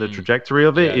spins and the trajectory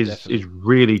of it is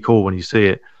really cool when you see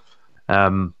it.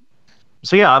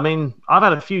 So yeah, I mean, I've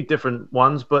had a few different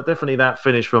ones, but definitely that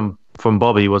finish from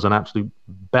Bobby was an absolute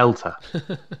belter.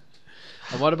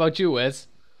 And what about you, Wes?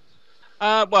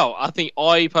 Well,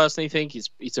 I personally think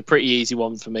it's a pretty easy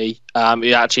one for me.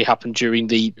 It actually happened during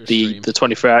the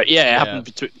 24-hour. Yeah, it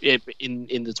happened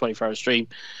in the 24-hour stream.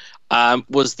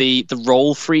 Was the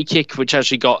roll free kick, which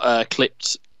actually got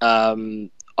clipped on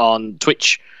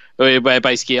Twitch, where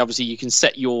basically obviously you can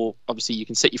set your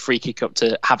free kick up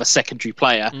to have a secondary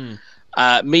player.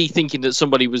 Me thinking that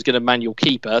somebody was going to manual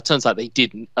keeper, turns out they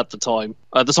didn't at the time.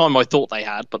 At the time I thought they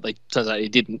had, but turns out they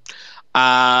didn't.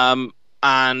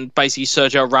 And basically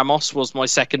Sergio Ramos was my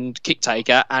second kick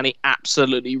taker, and he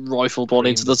absolutely rifled one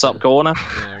into the top corner.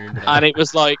 And it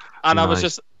was like, and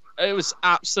nice. It was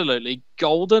absolutely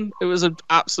golden. It was an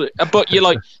absolute, but you're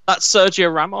like, that's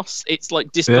Sergio Ramos. It's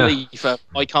like disbelief.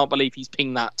 I can't believe he's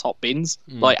pinged that top bins.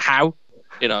 Like how?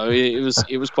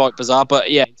 It was quite bizarre. But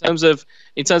yeah, in terms of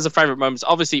favorite moments,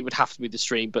 obviously it would have to be the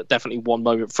stream, but definitely one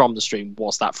moment from the stream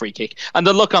was that free kick, and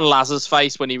the look on Lazar's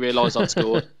face when he realised I'd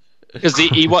scored. Because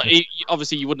he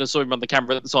obviously you wouldn't have saw him on the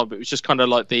camera at the time, but it was just kind of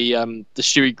like the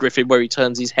Stewie Griffin where he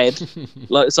turns his head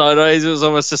like sideways. It was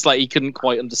almost just like he couldn't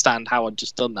quite understand how I'd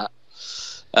just done that.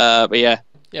 But yeah,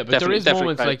 but there is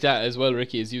moments like that as well,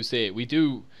 Ricky, as you say.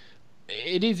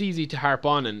 It is easy to harp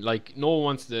on, and like no one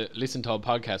wants to listen to a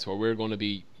podcast where we're going to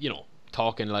be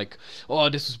talking like, oh,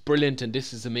 this is brilliant and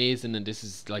this is amazing and this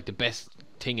is like the best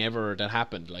thing ever that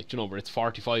happened. Like where it's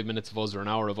 45 minutes of us or an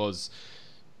hour of us.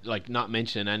 Like not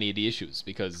mentioning any of the issues,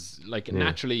 because like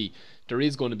naturally there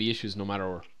is going to be issues no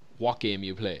matter what game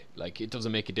you play. Like it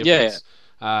doesn't make a difference.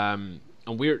 And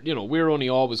we're only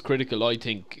always critical. I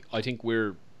think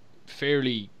we're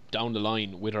fairly down the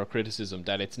line with our criticism,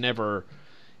 that it's never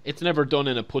it's never done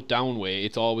in a put down way.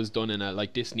 It's always done in a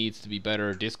like, this needs to be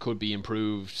better, this could be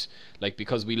improved, like,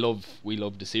 because we love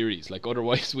the series. Like,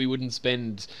 otherwise we wouldn't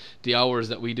spend the hours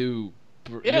that we do,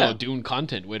 you know, doing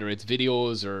content, whether it's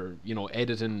videos or, you know,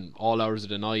 editing all hours of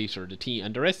the night, or the team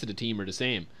and the rest of the team are the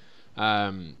same.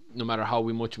 No matter how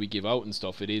much we give out and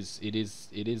stuff, it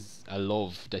is a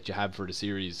love that you have for the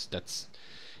series that's,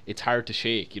 it's hard to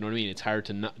shake, you know what I mean? It's hard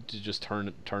to not to just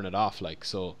turn it off, like,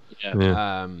 so.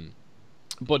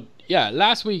 But yeah,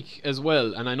 last week as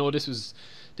well, and I know this was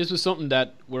something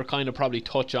that we're kind of probably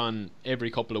touch on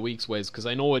every couple of weeks, Wes, because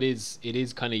I know it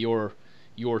is kind of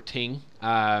your thing.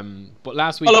 But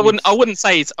last week, well, I wouldn't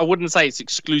say it's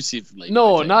exclusively.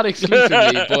 No, not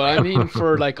exclusively, but I mean,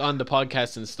 for like on the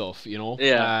podcast and stuff, you know.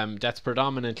 Yeah. That's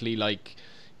predominantly like,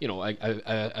 you know,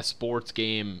 a sports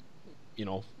game, you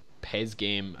know, PES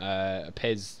game, a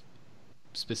PES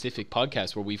specific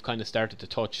podcast where we've kind of started to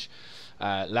touch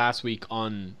last week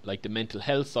on like the mental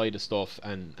health side of stuff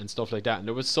and stuff like that. And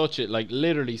there was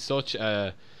literally such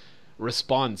a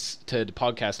response to the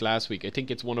podcast last week. I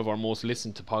think it's one of our most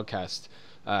listened to podcasts.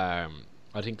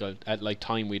 I think at like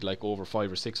time we'd like over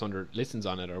 500 or 600 listens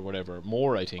on it or whatever,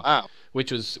 more, I think. Wow.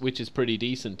 Which is pretty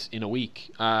decent in a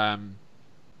week.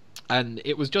 And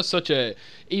it was just the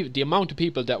amount of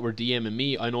people that were DMing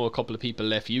me. I know a couple of people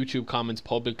left YouTube comments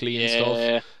publicly and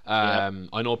stuff.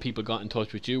 I know people got in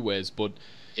touch with you, Wes, but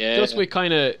just with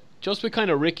kind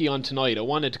of Ricky on tonight, I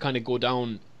wanted to kind of go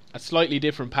down a slightly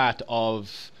different path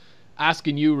of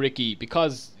asking you, Ricky,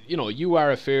 because, you know, you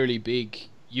are a fairly big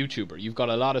YouTuber. You've got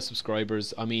a lot of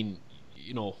subscribers. I mean,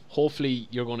 you know, hopefully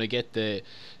you're going to get the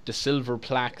silver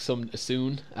plaque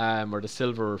soon, or the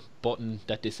silver button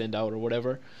that they send out or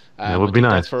whatever. It would be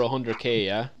nice. That's for 100k,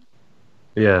 yeah?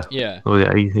 Yeah. Well,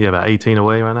 yeah, about 18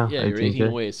 away right now. Yeah, you're 18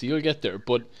 away, so you'll get there.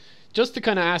 But just to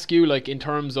kind of ask you, like, in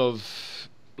terms of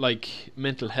like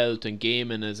mental health and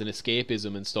gaming as an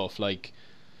escapism and stuff, like,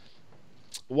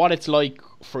 what it's like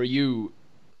for you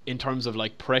in terms of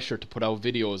like pressure to put out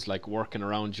videos, like working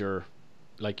around your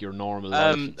normal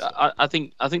life. I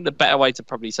think the better way to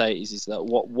probably say it is that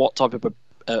what type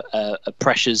of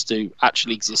pressures do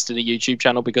actually exist in a YouTube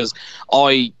channel, because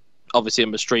I obviously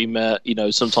am a streamer. You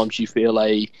know, sometimes you feel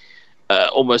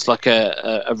almost like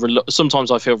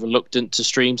sometimes I feel reluctant to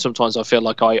stream. Sometimes I feel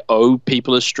like I owe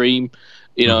people a stream.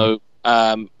 You know,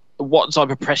 what type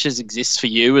of pressures exist for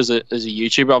you as a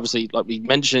YouTuber? Obviously, like we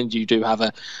mentioned, you do have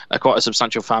a quite a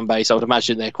substantial fan base. I would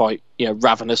imagine they're quite, you know,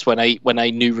 ravenous when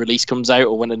a new release comes out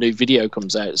or when a new video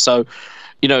comes out. So,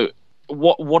 you know,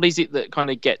 what is it that kind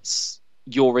of gets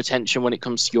your attention when it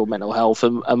comes to your mental health,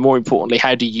 and more importantly,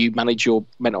 how do you manage your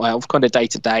mental health kind of day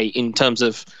to day in terms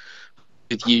of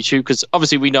with YouTube? Because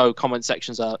obviously we know comment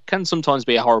sections can sometimes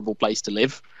be a horrible place to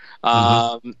live.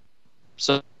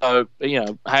 So, you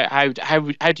know, how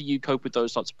do you cope with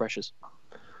those sorts of pressures?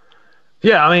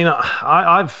 Yeah, I mean,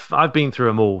 I've been through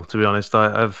them all, to be honest.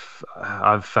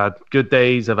 I've had good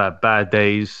days, I've had bad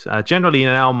days. Generally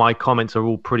now, my comments are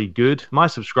all pretty good. My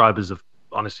subscribers are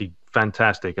honestly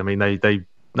fantastic. I mean,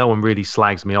 no one really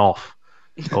slags me off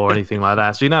or anything like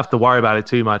that, so you don't have to worry about it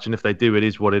too much. And if they do, it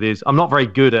is what it is. I'm not very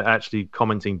good at actually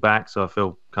commenting back, so I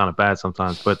feel kind of bad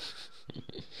sometimes. But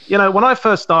you know, when I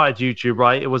first started YouTube,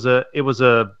 right, it was a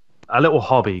little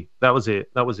hobby. That was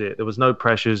it. There was no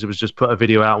pressures. It was just put a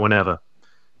video out whenever.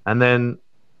 And then,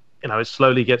 you know, it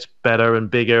slowly gets better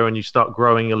and bigger, and you start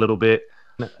growing a little bit.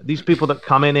 These people that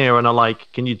come in here and are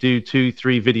like, can you do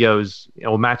 2-3 videos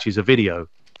or matches a video?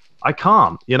 I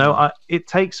can't. You know, it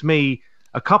takes me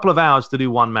a couple of hours to do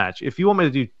one match. If you want me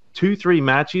to do 2-3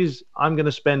 matches, I'm going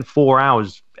to spend 4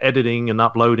 hours editing and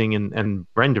uploading and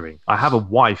rendering. I have a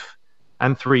wife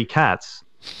and 3 cats.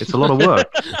 It's a lot of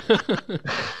work.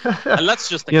 And that's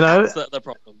just the cats that are the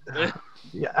problem.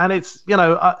 Yeah, and it's, you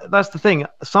know, that's the thing.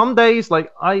 Some days,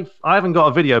 like, I haven't got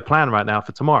a video planned right now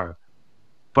for tomorrow,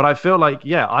 but I feel like,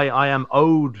 yeah, I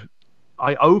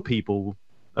owe people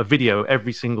a video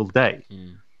every single day.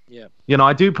 Yeah. You know,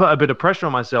 I do put a bit of pressure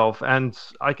on myself, and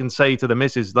I can say to the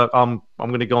missus that I'm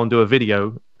going to go and do a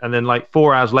video, and then like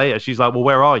 4 hours later, she's like, well,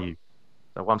 where are you?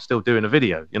 Like, well, I'm still doing a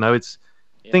video. You know,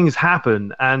 things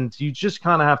happen, and you just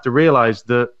kind of have to realize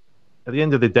that at the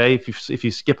end of the day, if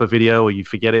you skip a video or you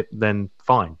forget it, then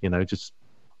fine. You know, just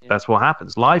that's what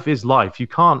happens. Life is life. You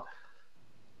can't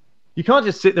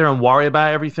just sit there and worry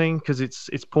about everything, because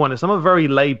it's pointless. I'm a very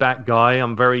laid back guy.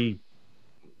 I'm very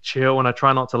chill, and I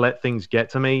try not to let things get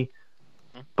to me.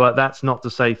 But that's not to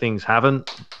say things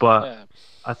haven't. But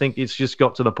I think it's just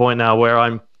got to the point now where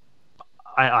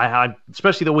I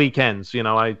especially the weekends, you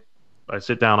know, I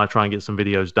sit down, I try and get some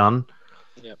videos done.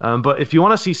 Yep. But if you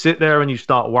honestly sit there and you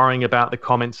start worrying about the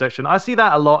comment section, I see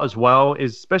that a lot as well,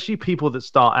 is especially people that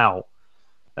start out.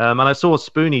 And I saw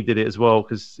Spoonie did it as well,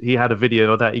 because he had a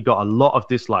video that he got a lot of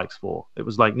dislikes for. It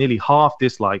was like nearly half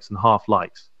dislikes and half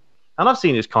likes. And I've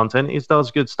seen his content. He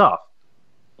does good stuff.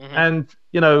 And,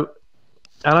 you know,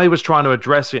 and I was trying to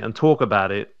address it and talk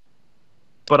about it.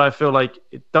 But I feel like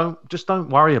don't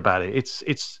worry about it.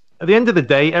 It's at the end of the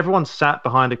day, everyone's sat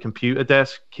behind a computer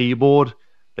desk, keyboard.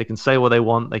 They can say what they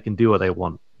want. They can do what they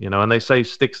want, you know, and they say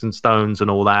sticks and stones and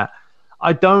all that.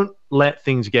 I don't let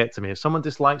things get to me. If someone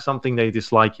dislikes something, they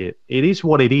dislike it. It is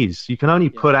what it is. You can only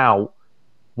put out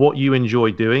what you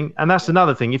enjoy doing. And that's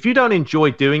another thing. If you don't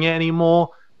enjoy doing it anymore,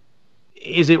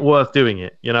 is it worth doing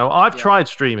it? You know, I've tried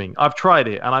streaming. I've tried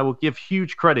it. And I will give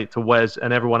huge credit to Wes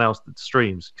and everyone else that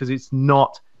streams, because it's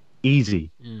not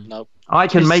easy. No. I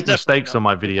can make mistakes on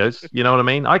my videos. You know what I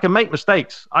mean? I can make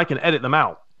mistakes. I can edit them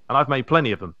out. And I've made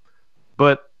plenty of them.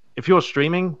 But if you're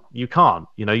streaming, you can't.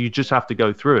 You know, you just have to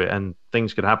go through it, and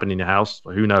things could happen in your house.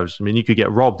 Who knows? I mean, you could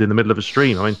get robbed in the middle of a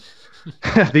stream. I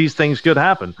mean, these things could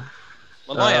happen.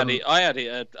 Well, I had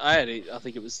it. I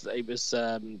think it was. There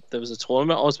was a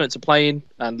tournament I was meant to play in,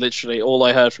 and literally all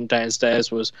I heard from downstairs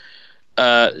was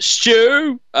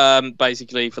Stu.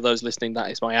 Basically, for those listening, that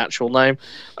is my actual name.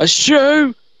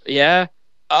 Stu. Yeah.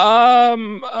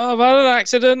 I've had an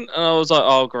accident, and I was like,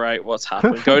 "Oh, great, what's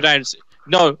happened?" Go down.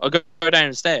 No, I go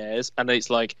downstairs, and it's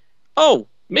like, "Oh,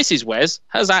 Mrs. Wes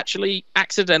has actually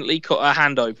accidentally cut her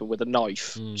hand open with a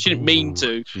knife. She didn't mean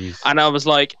to." Geez. And I was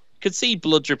like, could see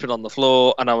blood dripping on the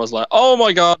floor, and I was like, "Oh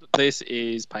my god, this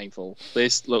is painful.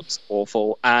 This looks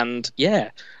awful." And yeah,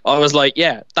 I was like,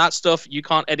 "Yeah, that stuff you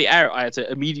can't edit out." I had to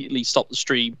immediately stop the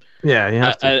stream. Yeah, you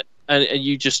have to. And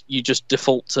you just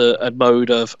default to a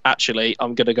mode of, actually,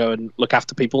 I'm gonna go and look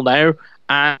after people now,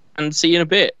 and see you in a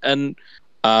bit. And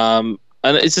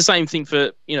it's the same thing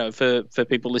for for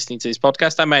people listening to this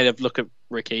podcast. They may have look at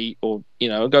Ricky, or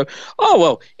and go, "Oh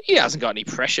well, he hasn't got any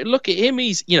pressure. Look at him.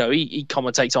 He's he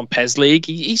commentates on PES League.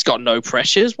 He's got no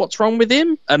pressures. What's wrong with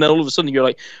him?" And then all of a sudden you're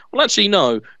like, "Well, actually,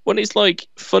 no. When it's like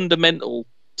fundamental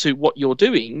to what you're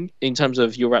doing in terms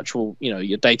of your actual,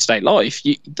 your day-to-day life,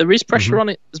 there is pressure on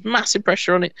it. There's massive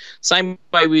pressure on it. Same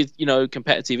way with,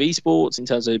 competitive esports, in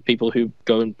terms of people who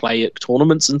go and play at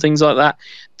tournaments and things like that.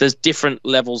 There's different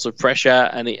levels of pressure,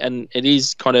 and it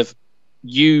is kind of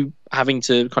you having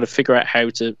to kind of figure out how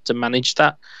to manage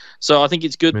that. So I think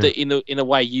it's good that in a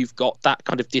way you've got that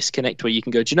kind of disconnect where you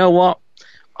can go, do you know what?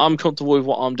 I'm comfortable with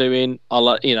what I'm doing.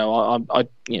 I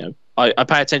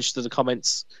pay attention to the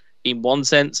comments in one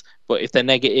sense, but if they're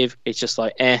negative, it's just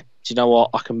like, do you know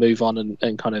what? I can move on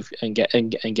and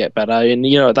get better.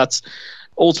 And that's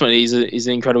ultimately is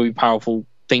an incredibly powerful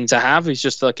thing to have. It's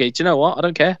just like, do you know what? I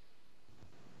don't care.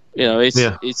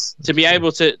 It's to be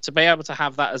able to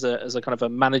have that as a kind of a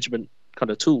management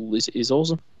kind of tool is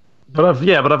awesome. But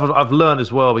I've learned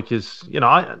as well, because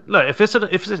if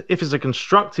it's a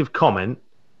constructive comment,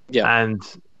 and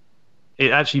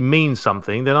it actually means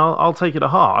something, then I'll take it to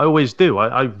heart. I always do.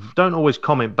 I don't always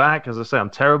comment back. As I say,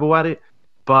 I'm terrible at it.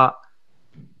 But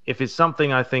if it's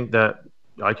something I think that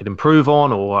I could improve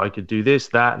on, or I could do this,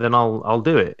 that, then I'll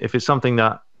do it. If it's something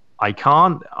that I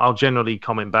can't, I'll generally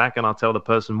comment back, and I'll tell the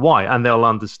person why, and they'll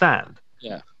understand.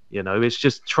 Yeah. It's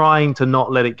just trying to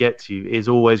not let it get to you is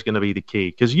always going to be the key.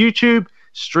 Because YouTube,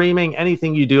 streaming,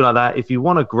 anything you do like that, if you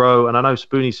want to grow, and I know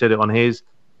Spoonie said it on his,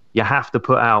 you have to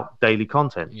put out daily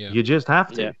content. Yeah. You just have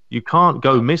to. Yeah. You can't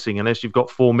go missing unless you've got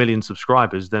 4 million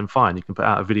subscribers. Then fine, you can put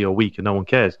out a video a week and no one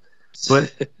cares.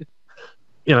 But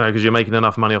because you're making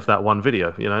enough money off that one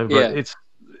video. But it's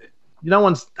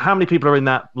how many people are in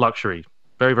that luxury?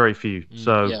 Very, very few.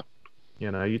 So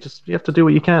you have to do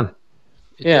what you can.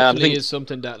 It definitely is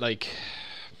something that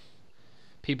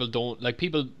people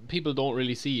don't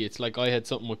really see. It's like I had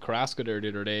something with Carrasco there the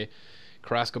other day.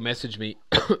 Carrasco messaged me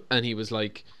and he was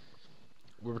like,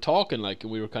 we were talking and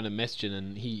we were kind of messaging,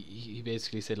 and he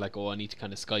basically said like, "Oh, I need to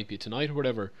kind of Skype you tonight or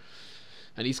whatever."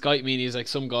 And he Skyped me, and he's like,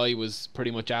 some guy was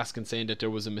pretty much saying that there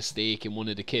was a mistake in one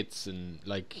of the kits, and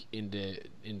in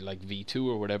V2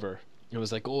 or whatever. It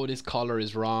was like, "Oh, this color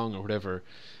is wrong" or whatever.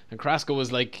 And Carrasco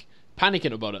was like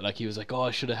panicking about it. Like he was like, "Oh, I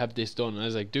should have had this done." And I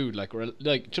was like, "Dude,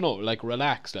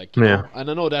 relax, know." And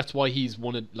I know that's why he's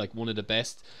one of the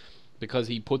best, because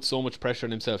he puts so much pressure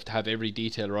on himself to have every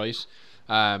detail right.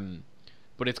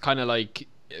 But it's kind of like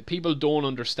people don't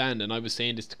understand, and I was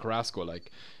saying this to Carrasco,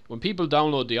 like when people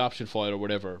download the option file or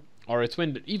whatever, or it's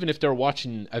when, even if they're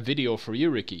watching a video for you,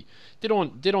 Ricky, they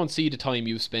don't see the time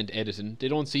you've spent editing. They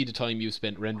don't see the time you've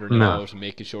spent rendering it out and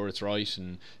making sure it's right,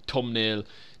 and thumbnail,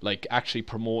 like actually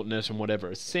promoting it and whatever.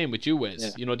 It's the same with you,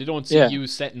 Wes. You know, they don't see you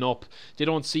setting up. They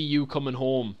don't see you coming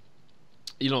home,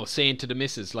 you know, saying to the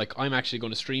missus, like, I'm actually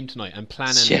going to stream tonight, and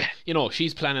planning, you know,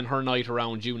 she's planning her night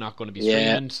around you not going to be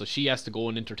streaming, so she has to go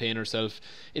and entertain herself.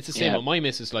 It's the same with my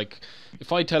missus. Like,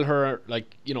 if I tell her,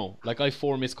 like, you know, like, I have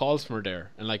 4 missed calls from her there,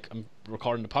 and like, I'm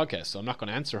recording the podcast, so I'm not going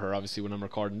to answer her obviously when I'm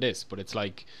recording this, but it's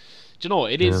like, do you know,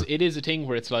 it is a thing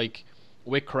where it's like,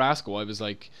 with Carrasco, I was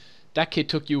like, that kit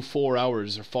took you 4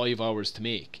 hours or 5 hours to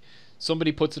make.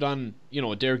 Somebody puts it on, you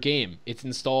know, their game. It's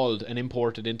installed and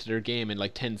imported into their game in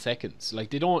like 10 seconds. Like,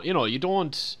 they don't, you know, you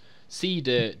don't see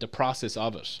the process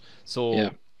of it. So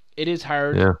it is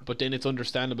hard, but then it's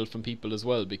understandable from people as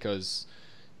well, because,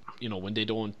 you know, when they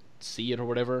don't see it or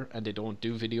whatever, and they don't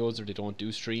do videos or they don't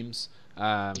do streams,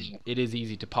 it is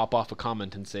easy to pop off a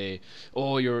comment and say,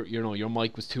 oh, your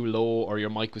mic was too low, or your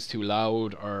mic was too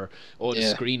loud, or oh, the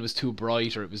screen was too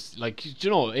bright, or it was like, you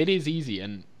know, it is easy.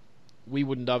 And we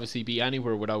wouldn't obviously be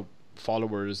anywhere without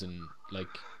followers and like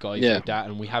guys like that,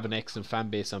 and we have an excellent fan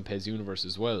base on PESUniverse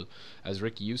as well, as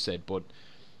Ricky, you said. But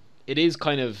it is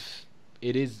kind of,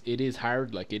 it is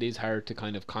hard. Like, it is hard to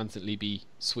kind of constantly be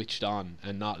switched on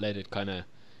and not let it kind of,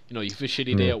 you know, you have a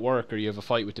shitty day at work, or you have a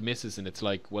fight with the missus, and it's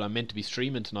like, well, I'm meant to be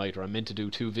streaming tonight, or I'm meant to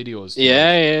do 2 videos tonight.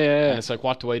 And it's like,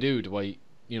 what do? Do I,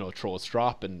 you know, throw a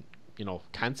strop and, you know,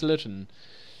 cancel it? And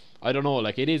I don't know,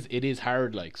 like, it is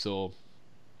hard, like, so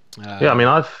I mean,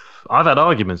 I've had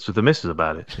arguments with the missus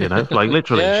about it, you know, like,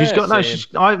 literally. She's got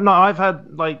I've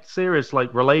had like serious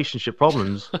like relationship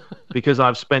problems because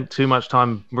I've spent too much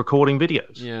time recording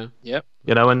videos.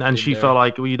 You know, and she felt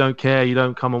like, well, you don't care, you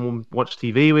don't come and watch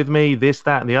TV with me, this,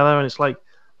 that, and the other. And it's like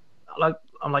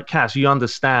I'm like, Cass, you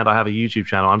understand I have a YouTube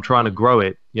channel, I'm trying to grow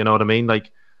it, you know what I mean?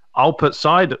 Like, I'll put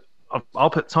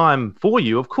time for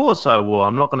you, of course I will.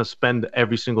 I'm not going to spend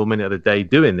every single minute of the day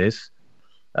doing this.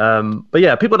 But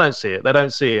yeah, people don't see it. They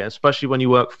don't see it, especially when you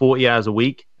work 40 hours a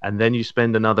week and then you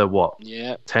spend another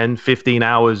 10, 15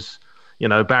 hours. You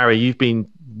know, Barry, you've been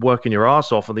working your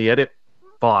ass off on the edit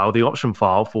file, the option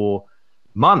file, for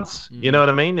months. You know what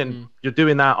I mean? And you're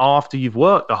doing that after you've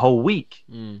worked a whole week.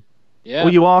 All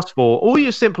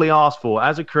you simply ask for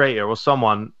as a creator or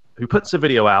someone who puts a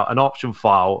video out, an option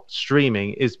file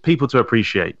streaming, is people to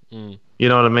appreciate. You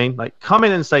know what I mean? Like, come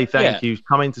in and say thank you.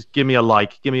 Come in to give me a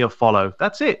like, give me a follow.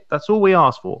 That's it. That's all we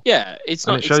ask for. Yeah, it's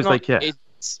not. And it shows they care.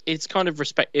 It's kind of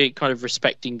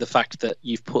respecting the fact that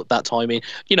you've put that time in.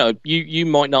 You know, you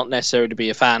might not necessarily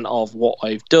be a fan of what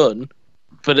I've done,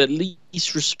 but at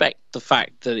least respect the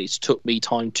fact that it's took me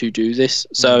time to do this.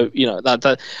 So you know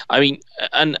that I mean,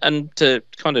 and to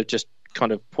kind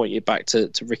of point it back to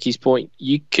Ricky's point,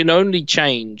 you can only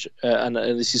change, and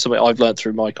this is something I've learned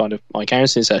through my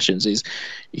counseling sessions, is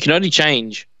you can only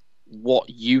change what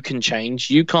you can change.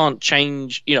 You can't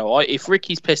change, you know, if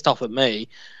Ricky's pissed off at me,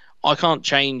 I can't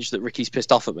change that Ricky's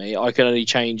pissed off at me. I can only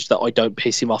change that I don't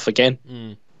piss him off again.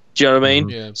 Do you know what I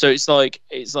mean? So it's like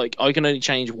I can only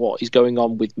change what is going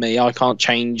on with me. I can't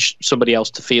change somebody else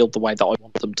to feel the way that I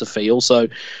want them to feel. So,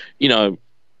 you know,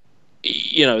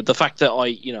 the fact that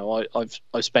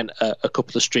I've spent a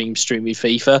couple of streams streaming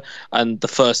FIFA, and the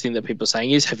first thing that people are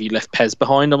saying is, have you left PES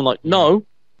behind? I'm like, no,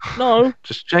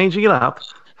 just changing it up.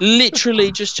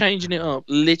 Literally just changing it up.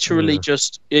 Literally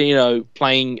just, you know,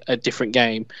 playing a different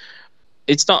game.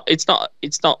 It's not,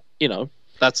 you know,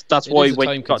 that's why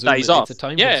when you've got days off. It's a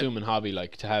time-consuming hobby,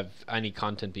 like, to have any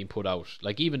content being put out.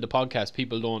 Like, even the podcast,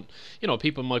 people don't, you know,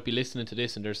 people might be listening to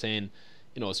this and they're saying,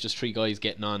 you know, it's just 3 guys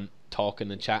getting on,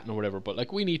 talking and chatting or whatever. But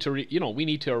like, we need to, we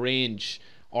need to arrange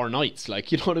our nights.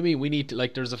 Like, you know what I mean? We need to,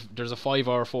 like, there's a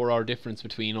 5-hour, 4-hour difference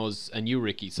between us and you,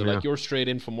 Ricky. So like, you're straight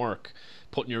in from work,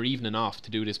 putting your evening off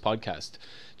to do this podcast.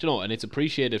 You know, and it's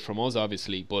appreciated from us,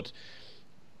 obviously. But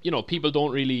you know, people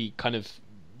don't really kind of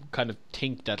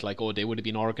think that, like, oh, they would have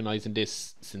been organising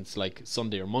this since like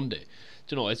Sunday or Monday.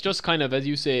 You know, it's just kind of, as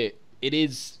you say, it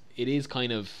is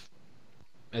kind of,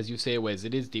 as you say, Wes,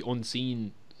 it is the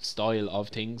unseen style of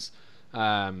things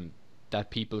that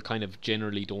people kind of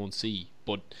generally don't see.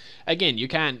 But again, you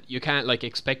can't like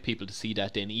expect people to see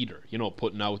that then either, you know,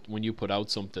 when you put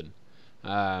out something.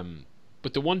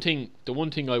 But the one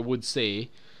thing I would say,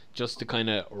 just to kind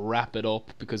of wrap it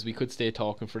up, because we could stay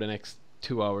talking for the next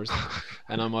 2 hours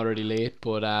and I'm already late,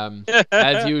 but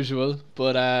as usual,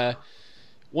 but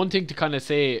one thing to kind of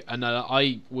say, and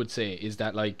I would say, is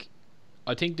that, like,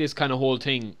 I think this kind of whole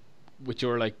thing with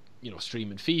your, like,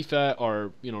 streaming FIFA,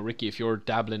 or Ricky, if you're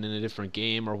dabbling in a different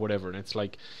game or whatever, and it's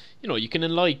like, you can,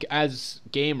 like, as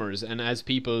gamers and as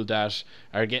people that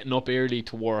are getting up early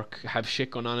to work, have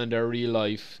shit going on in their real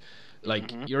life,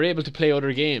 like, you're able to play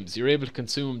other games, you're able to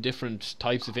consume different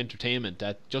types of entertainment,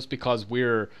 that just because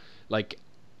we're like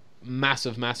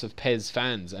massive PES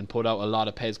fans and put out a lot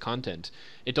of PES content,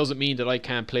 it doesn't mean that I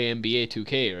can't play NBA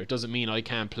 2K, or it doesn't mean I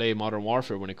can't play Modern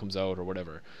Warfare when it comes out or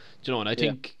whatever. And I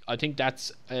think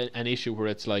that's an issue where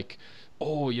it's like,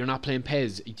 oh, you're not playing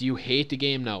PES, do you hate the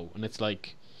game now? And it's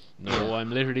like, no,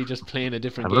 I'm literally just playing a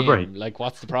different game. Like,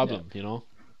 what's the problem?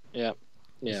 Yeah.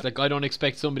 It's like, I don't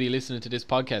expect somebody listening to this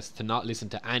podcast to not listen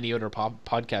to any other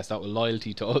podcast out of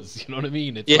loyalty to us. You know what I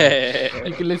mean? It's like,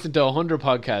 you can listen to 100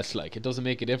 podcasts. Like, it doesn't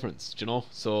make a difference.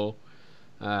 So,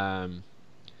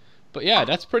 but yeah,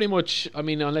 that's pretty much. I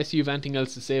mean, unless you have anything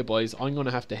else to say, boys, I'm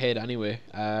gonna have to head anyway.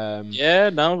 I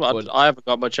haven't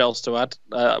got much else to add.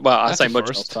 I say much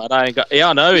else to add. I ain't got. Yeah,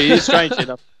 I know, it is strange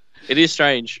enough. It is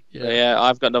strange. Yeah,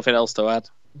 I've got nothing else to add.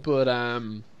 But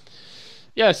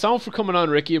yeah, sound for coming on,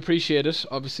 Ricky. Appreciate it.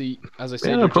 Obviously, as I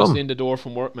said, no you're problem. just in the door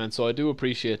from work, man. So I do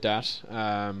appreciate that.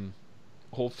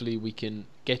 Hopefully, we can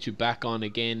get you back on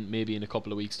again, maybe in a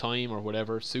couple of weeks' time or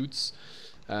whatever suits.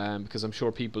 Because I'm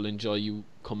sure people enjoy you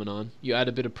coming on. You add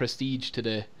a bit of prestige to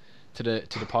the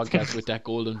podcast with that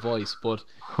golden voice. But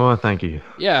oh, thank you.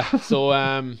 Yeah. So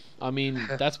I mean,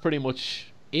 that's pretty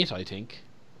much it. I think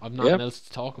I've nothing else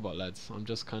to talk about, lads. I'm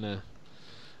just gonna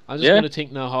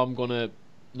think now how I'm gonna,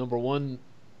 number one,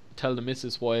 tell the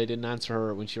missus why I didn't answer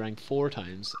her when she rang 4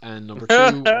 times, and number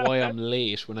 2, why I'm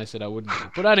late when I said I wouldn't be.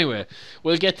 But anyway,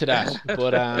 we'll get to that.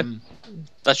 But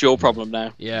that's your problem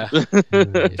now. Yeah,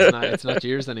 it's not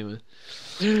yours anyway.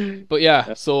 But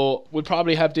yeah, so we'll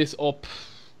probably have this up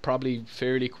probably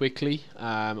fairly quickly,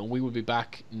 and we will be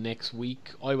back next week.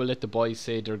 I will let the boys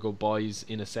say their goodbyes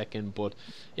in a second, but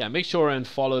yeah, make sure and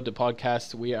follow the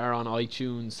podcast. We are on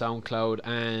iTunes, SoundCloud,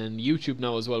 and YouTube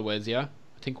now as well, Wes. Yeah,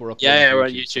 I think we're up. Yeah, we're on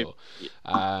YouTube.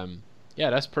 So, yeah,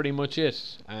 that's pretty much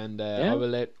it. And I will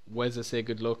let Wes say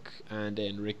good luck, and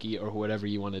then Ricky or whatever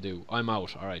you want to do. I'm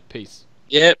out. All right, peace.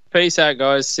 Yeah, peace out,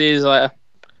 guys. See you later.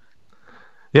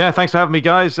 Yeah, thanks for having me,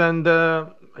 guys, and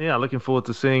yeah, looking forward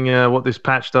to seeing what this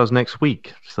patch does next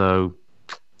week. So,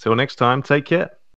 till next time, take care.